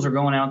Eagles are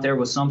going out there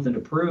with something to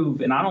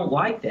prove, and I don't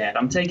like that.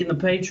 I'm taking the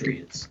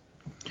Patriots.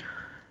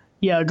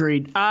 Yeah,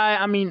 agreed.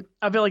 I mean,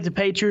 I feel like the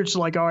Patriots are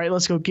like, all right,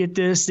 let's go get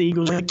this. The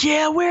Eagles are like,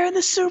 yeah, we're in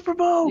the Super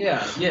Bowl.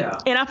 Yeah.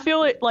 And I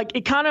feel it like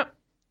it kind of,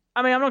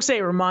 I mean, I'm not going to say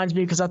it reminds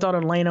me because I thought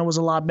Atlanta was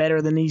a lot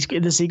better than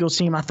this Eagles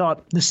team. I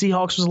thought the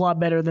Seahawks was a lot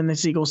better than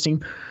this Eagles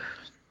team.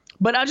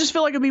 But I just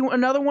feel like it'd be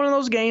another one of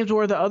those games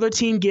where the other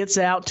team gets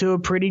out to a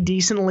pretty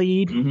decent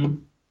lead,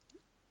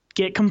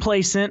 get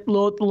complacent, a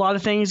lot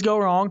of things go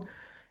wrong,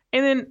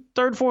 and then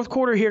third, fourth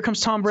quarter, here comes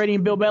Tom Brady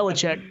and Bill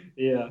Belichick.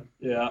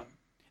 Yeah.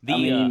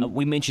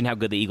 We mentioned how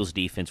good the Eagles'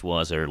 defense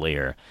was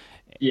earlier.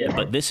 Yeah.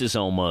 But this is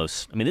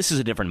almost, I mean, this is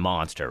a different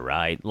monster,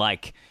 right?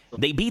 Like,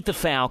 they beat the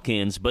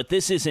Falcons, but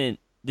this isn't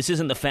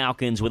the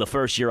Falcons with a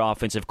first-year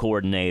offensive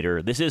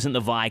coordinator. This isn't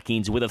the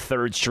Vikings with a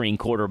third-string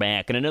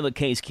quarterback. And I know that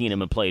Case Keenum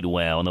had played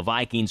well, and the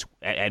Vikings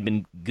had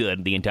been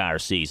good the entire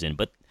season.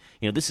 But,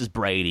 this is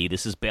Brady.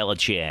 This is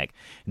Belichick.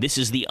 This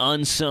is the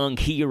unsung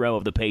hero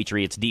of the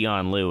Patriots,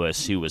 Dion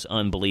Lewis, who was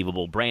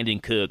unbelievable. Brandon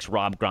Cooks,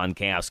 Rob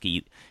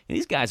Gronkowski.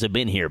 These guys have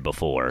been here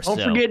before. Don't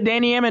forget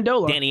Danny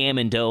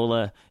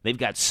Amendola. They've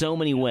got so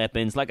many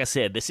weapons. Like I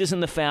said, this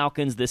isn't the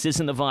Falcons. This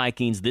isn't the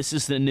Vikings. This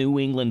is the New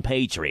England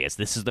Patriots.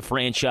 This is the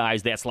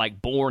franchise that's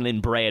like born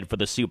and bred for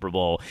the Super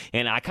Bowl.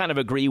 And I kind of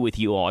agree with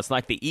you all. It's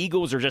like the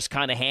Eagles are just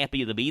kind of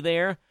happy to be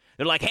there.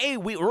 They're like, hey,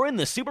 we're in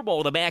the Super Bowl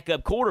with a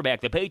backup quarterback.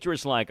 The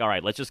Patriots are like, all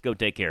right, let's just go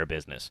take care of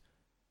business.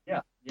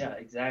 Yeah,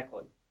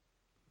 exactly.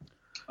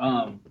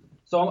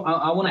 So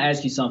I want to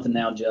ask you something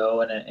now,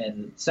 Joe,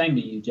 and same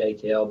to you,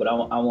 JKL, but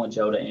I want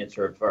Joe to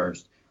answer it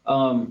first.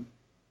 Out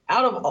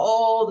of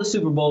all the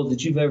Super Bowls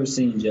that you've ever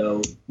seen,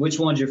 Joe, which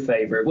one's your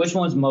favorite? Which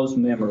one's most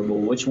memorable?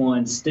 Which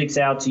one sticks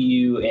out to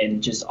you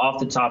and just off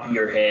the top of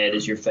your head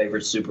is your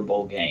favorite Super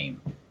Bowl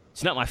game?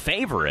 It's not my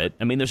favorite.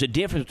 I mean, there's a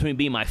difference between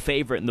being my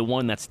favorite and the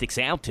one that sticks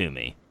out to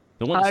me.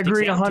 I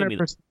agree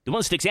 100%. The one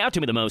that sticks out to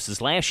me the most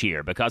is last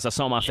year because I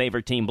saw my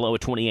favorite team blow a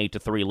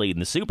 28-3 lead in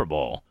the Super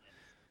Bowl.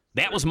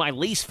 That was my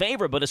least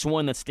favorite, but it's the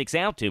one that sticks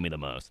out to me the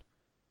most.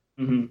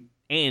 Mm-hmm.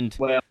 And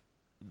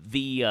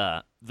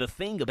the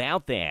thing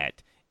about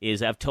that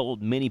is I've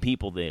told many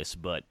people this,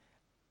 but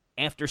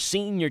after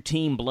seeing your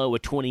team blow a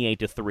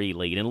 28-3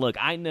 lead, and look,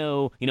 I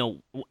know,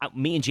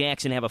 me and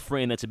Jackson have a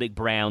friend that's a big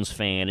Browns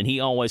fan, and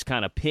he always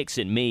kind of picks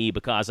at me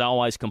because I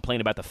always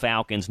complain about the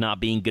Falcons not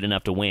being good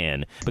enough to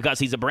win because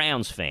he's a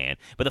Browns fan.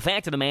 But the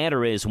fact of the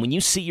matter is, when you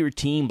see your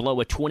team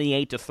blow a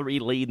 28-3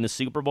 lead in the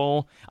Super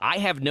Bowl, I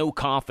have no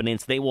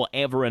confidence they will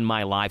ever in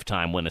my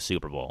lifetime win a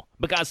Super Bowl.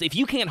 Because if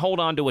you can't hold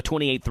on to a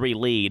 28-3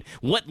 lead,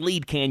 what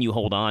lead can you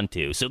hold on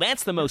to? So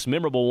that's the most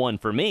memorable one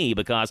for me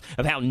because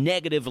of how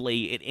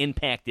negatively it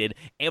impacted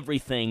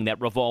everything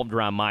that revolved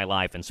around my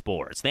life in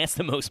sports. That's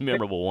the most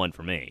memorable one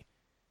for me.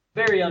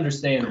 Very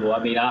understandable.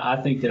 I mean, I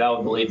think that I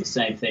would believe the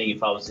same thing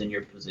if I was in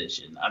your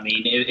position. I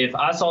mean, if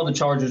I saw the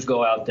Chargers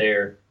go out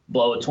there,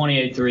 blow a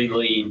 28-3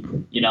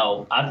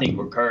 lead, I think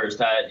we're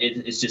cursed.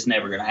 It's just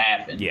never going to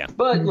happen. Yeah.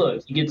 But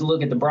look, you get to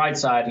look at the bright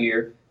side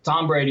here.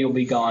 Tom Brady will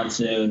be gone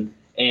soon.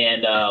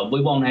 And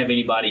we won't have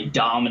anybody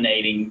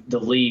dominating the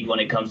league when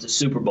it comes to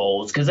Super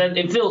Bowls because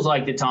it feels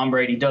like that Tom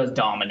Brady does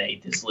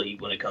dominate this league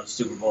when it comes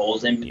to Super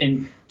Bowls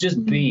and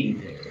just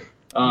being there.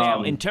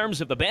 Now, in terms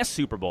of the best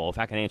Super Bowl, if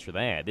I can answer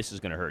that, this is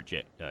going to hurt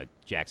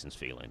Jackson's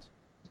feelings.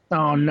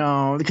 Oh,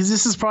 no, because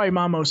this is probably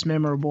my most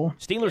memorable.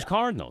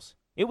 Steelers-Cardinals.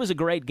 It was a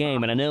great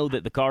game, and I know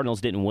that the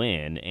Cardinals didn't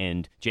win,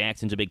 and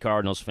Jackson's a big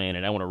Cardinals fan,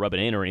 and I don't want to rub it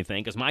in or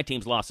anything because my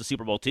team's lost the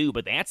Super Bowl too,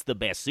 but that's the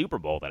best Super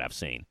Bowl that I've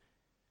seen.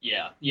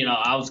 Yeah,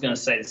 I was going to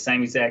say the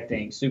same exact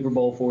thing. Super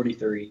Bowl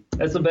 43.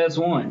 That's the best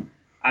one.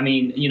 I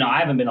mean, I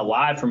haven't been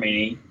alive for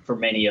many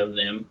of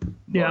them.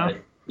 Yeah.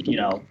 But,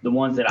 the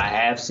ones that I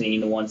have seen,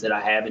 the ones that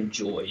I have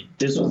enjoyed,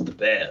 this was the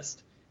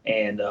best.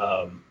 And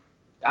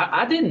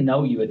I didn't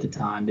know you at the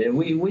time, did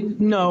we?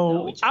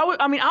 No. I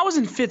was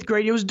in 5th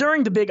grade. It was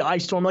during the big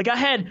ice storm. Like, I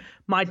had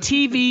my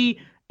TV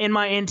and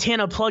my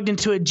antenna plugged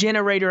into a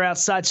generator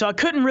outside, so I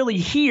couldn't really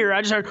hear.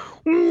 I just heard,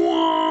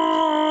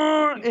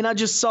 Wah! And I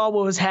just saw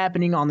what was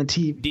happening on the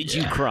TV. Did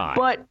you cry?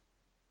 But did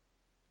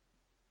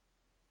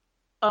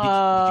you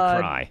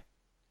cry?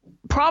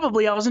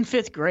 Probably. I was in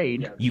 5th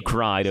grade. You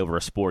cried over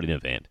a sporting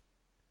event.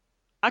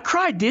 I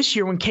cried this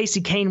year when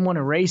Casey Kane won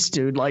a race,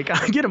 dude. Like,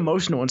 I get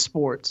emotional in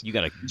sports. You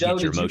got to get Joe, your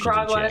did you emotions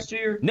cry in check. last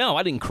year? No,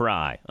 I didn't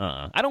cry.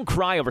 I don't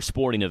cry over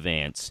sporting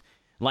events.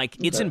 Like,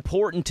 it's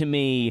important to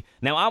me.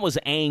 Now, I was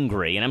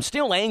angry, and I'm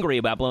still angry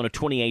about blowing a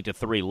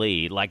 28-3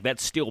 lead. Like, that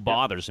still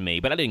bothers me,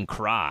 but I didn't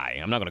cry.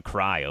 I'm not going to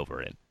cry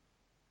over it.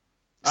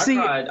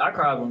 I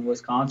cried when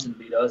Wisconsin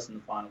beat us in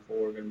the Final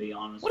Four, going to be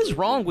honest. What is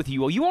wrong with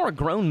you? You are a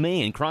grown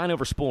man crying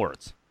over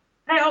sports.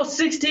 Hey, I was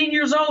 16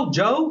 years old,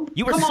 Joe.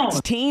 You were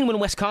 16 when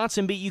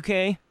Wisconsin beat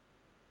UK?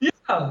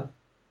 Yeah.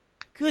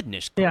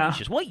 Goodness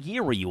gracious. What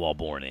year were you all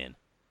born in?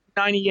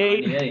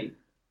 98.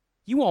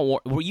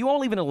 Were you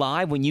all even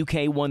alive when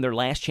UK won their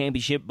last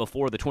championship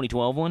before the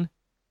 2012 one?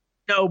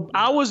 No,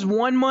 I was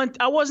 1 month.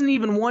 I wasn't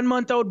even 1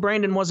 month old.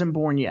 Brandon wasn't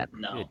born yet.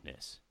 No.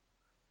 Goodness.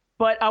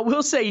 But I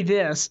will say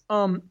this.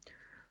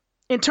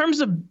 In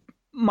terms of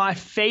my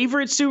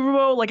favorite Super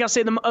Bowl, like I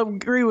said, I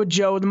agree with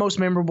Joe, the most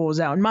memorable was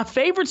out. And my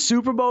favorite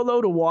Super Bowl,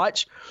 though, to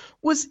watch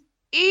was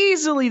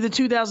easily the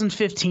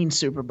 2015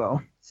 Super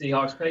Bowl.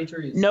 Seahawks,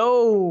 Patriots?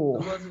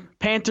 No.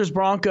 Panthers,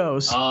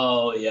 Broncos.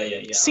 Oh,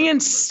 yeah. Seeing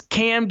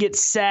Cam get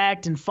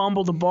sacked and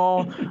fumble the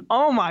ball,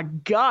 oh my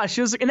gosh.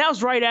 And that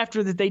was right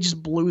after that they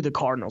just blew the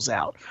Cardinals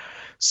out.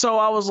 So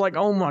I was like,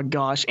 oh my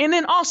gosh. And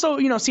then also,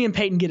 seeing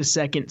Peyton get a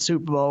second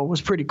Super Bowl was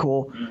pretty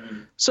cool.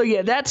 Mm-hmm. So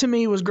yeah, that to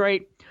me was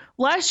great.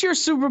 Last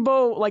year's Super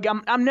Bowl, like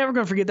I'm never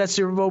gonna forget that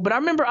Super Bowl. But I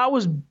remember I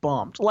was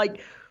bummed, like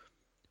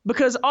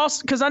because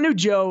I knew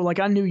Joe, like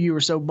I knew you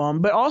were so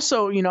bummed. But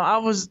also, I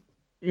was,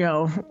 we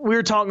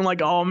were talking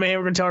like, oh man,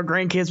 we're gonna tell our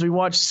grandkids we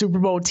watched Super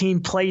Bowl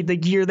team play the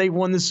year they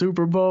won the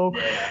Super Bowl.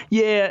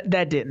 Yeah,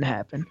 that didn't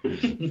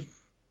happen.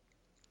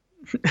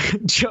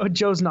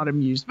 Joe's not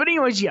amused, but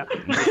anyways, yeah.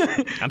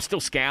 I'm still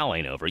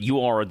scowling over it.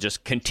 You are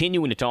just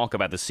continuing to talk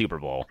about the Super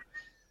Bowl.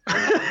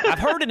 I've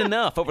heard it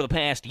enough over the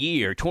past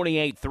year.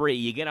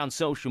 28-3. You get on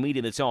social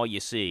media, that's all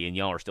you see, and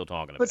y'all are still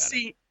talking about it. But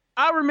see,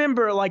 I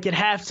remember like at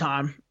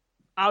halftime,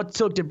 I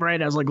looked at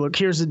Brandon. I was like, look,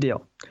 here's the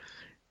deal.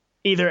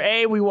 Either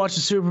A, we watch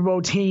the Super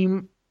Bowl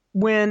team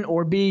win,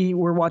 or B,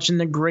 we're watching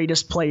the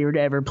greatest player to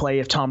ever play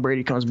if Tom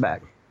Brady comes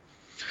back.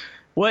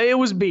 Well, it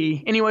was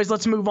B. Anyways,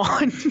 let's move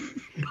on.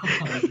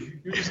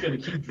 You're just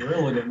going to keep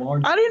drilling him,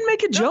 aren't you? I didn't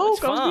make a joke.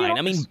 It's fine.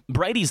 I mean,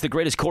 Brady's the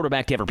greatest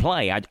quarterback to ever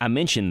play. I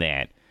mentioned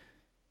that.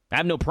 I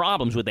have no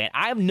problems with that.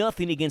 I have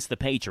nothing against the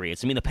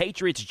Patriots. I mean, the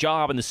Patriots'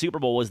 job in the Super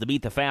Bowl was to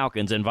beat the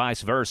Falcons and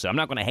vice versa. I'm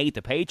not going to hate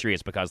the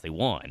Patriots because they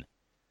won.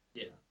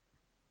 Yeah.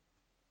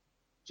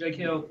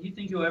 JK, you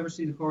think you'll ever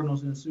see the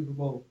Cardinals in the Super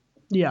Bowl?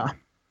 Yeah.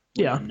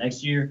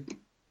 Next year?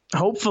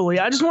 Hopefully.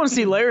 I just want to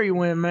see Larry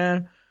win,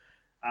 man.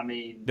 I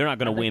mean, they're not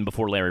going to win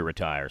before Larry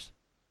retires.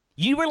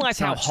 You realize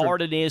how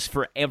hard it is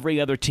for every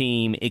other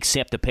team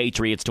except the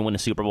Patriots to win the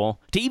Super Bowl?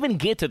 To even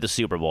get to the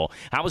Super Bowl.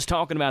 I was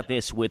talking about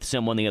this with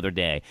someone the other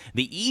day.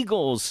 The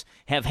Eagles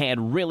have had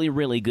really,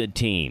 really good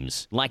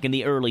teams. Like in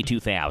the early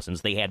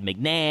 2000s. They had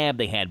McNabb,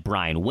 they had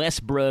Brian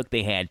Westbrook,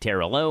 they had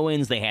Terrell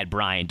Owens, they had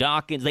Brian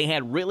Dawkins. They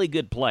had really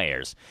good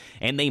players.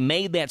 And they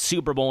made that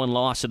Super Bowl and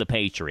lost to the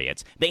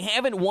Patriots. They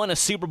haven't won a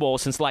Super Bowl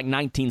since like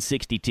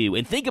 1962.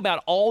 And think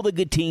about all the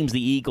good teams the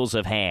Eagles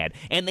have had.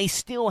 And they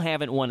still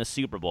haven't won a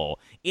Super Bowl.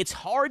 It's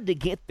hard to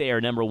get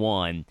there, number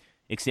one,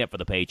 except for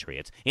the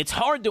Patriots. It's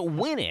hard to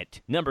win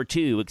it, number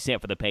two,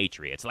 except for the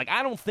Patriots. Like,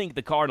 I don't think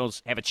the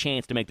Cardinals have a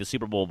chance to make the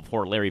Super Bowl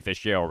before Larry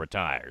Fitzgerald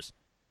retires.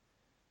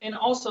 And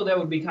also, that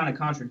would be kind of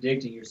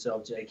contradicting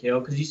yourself, Jake Hill,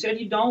 because you said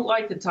you don't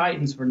like the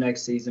Titans for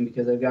next season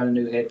because they've got a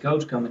new head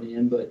coach coming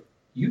in, but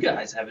you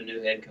guys have a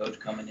new head coach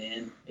coming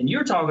in, and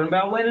you're talking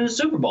about winning a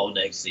Super Bowl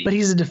next season. But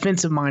he's a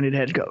defensive-minded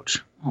head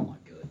coach. Oh, my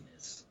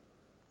goodness.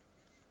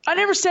 I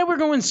never said we're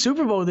going to win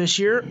Super Bowl this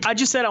year. I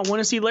just said I want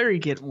to see Larry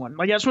get one.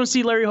 Like, I just want to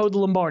see Larry hold the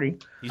Lombardi.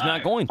 He's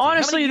not going to.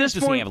 Honestly, How many at this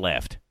years does he have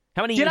left?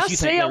 How many did years I do you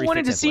say think I Larry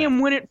wanted to Fitz see has him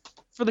left? win it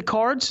for the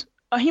Cards?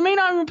 He may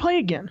not even play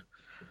again.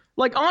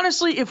 Like,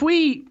 honestly, if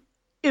we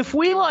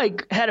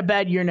like had a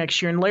bad year next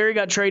year and Larry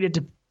got traded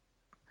to,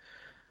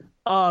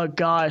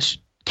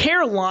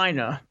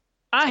 Carolina.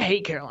 I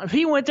hate Carolina. If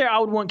he went there, I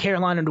would want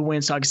Carolina to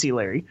win so I could see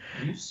Larry.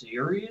 Are you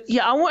serious?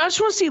 Yeah, I just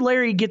want to see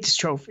Larry get this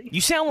trophy.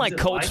 You sound like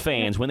Colts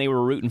fans when they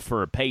were rooting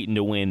for Peyton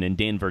to win in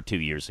Denver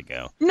 2 years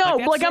ago. No,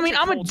 I'm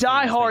a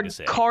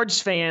diehard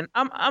Cards fan.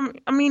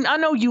 I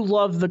know you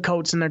love the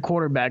Colts and their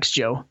quarterbacks,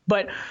 Joe,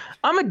 but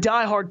I'm a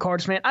diehard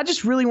Cards fan. I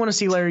just really want to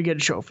see Larry get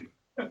a trophy.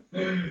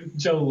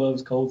 Joe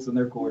loves Colts and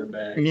their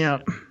quarterbacks.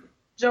 Yeah.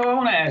 Joe, I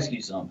want to ask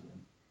you something.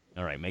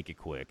 All right, make it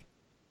quick.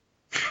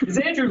 Is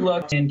Andrew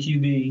Luck in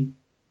QB?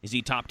 Is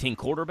he top 10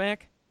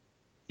 quarterback?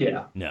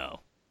 Yeah.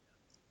 No.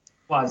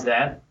 Why is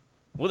that?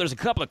 Well, there's a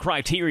couple of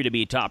criteria to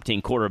be a top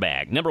 10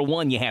 quarterback. Number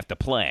one, you have to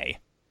play.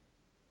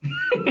 I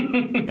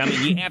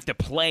mean, you have to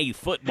play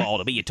football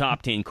to be a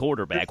top 10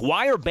 quarterback.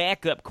 Why are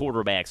backup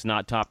quarterbacks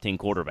not top 10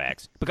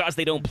 quarterbacks? Because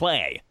they don't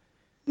play.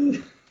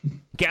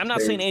 Okay, I'm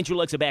not saying Andrew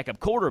Luck's a backup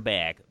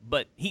quarterback,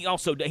 but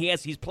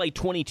he's played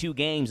 22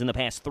 games in the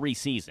past 3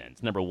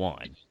 seasons, number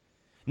one.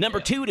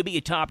 Number two, to be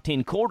a top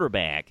 10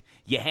 quarterback,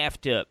 you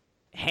have to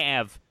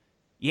have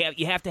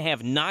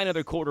 9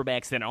 other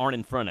quarterbacks that aren't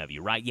in front of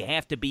you, right? You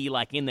have to be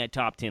like in that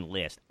top 10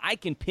 list. I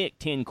can pick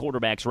 10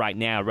 quarterbacks right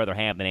now I'd rather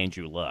have than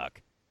Andrew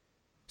Luck.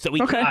 So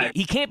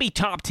he can't be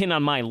top 10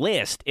 on my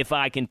list if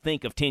I can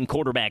think of 10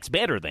 quarterbacks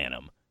better than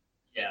him.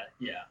 Yeah.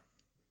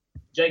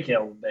 J.K.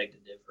 would beg to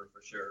differ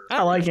for sure.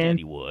 I like him.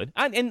 He would.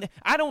 And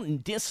I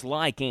don't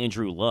dislike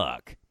Andrew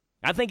Luck.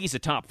 I think he's a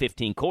top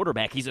 15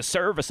 quarterback. He's a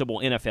serviceable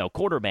NFL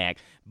quarterback,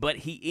 but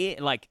he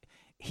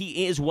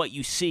is what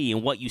you see,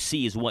 and what you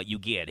see is what you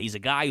get. He's a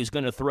guy who's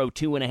going to throw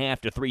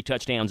 2.5 to 3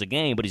 touchdowns a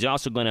game, but he's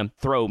also going to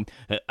throw 1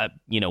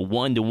 to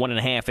 1.5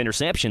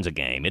 interceptions a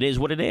game. It is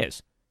what it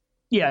is.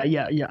 Yeah.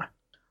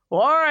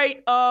 Well, all right.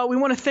 We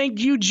want to thank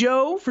you,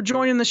 Joe, for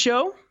joining the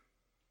show.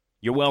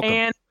 You're welcome.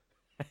 And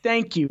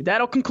thank you.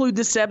 That'll conclude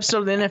this episode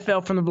of the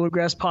NFL from the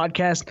Bluegrass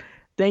podcast.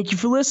 Thank you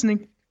for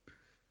listening.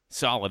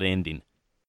 Solid ending.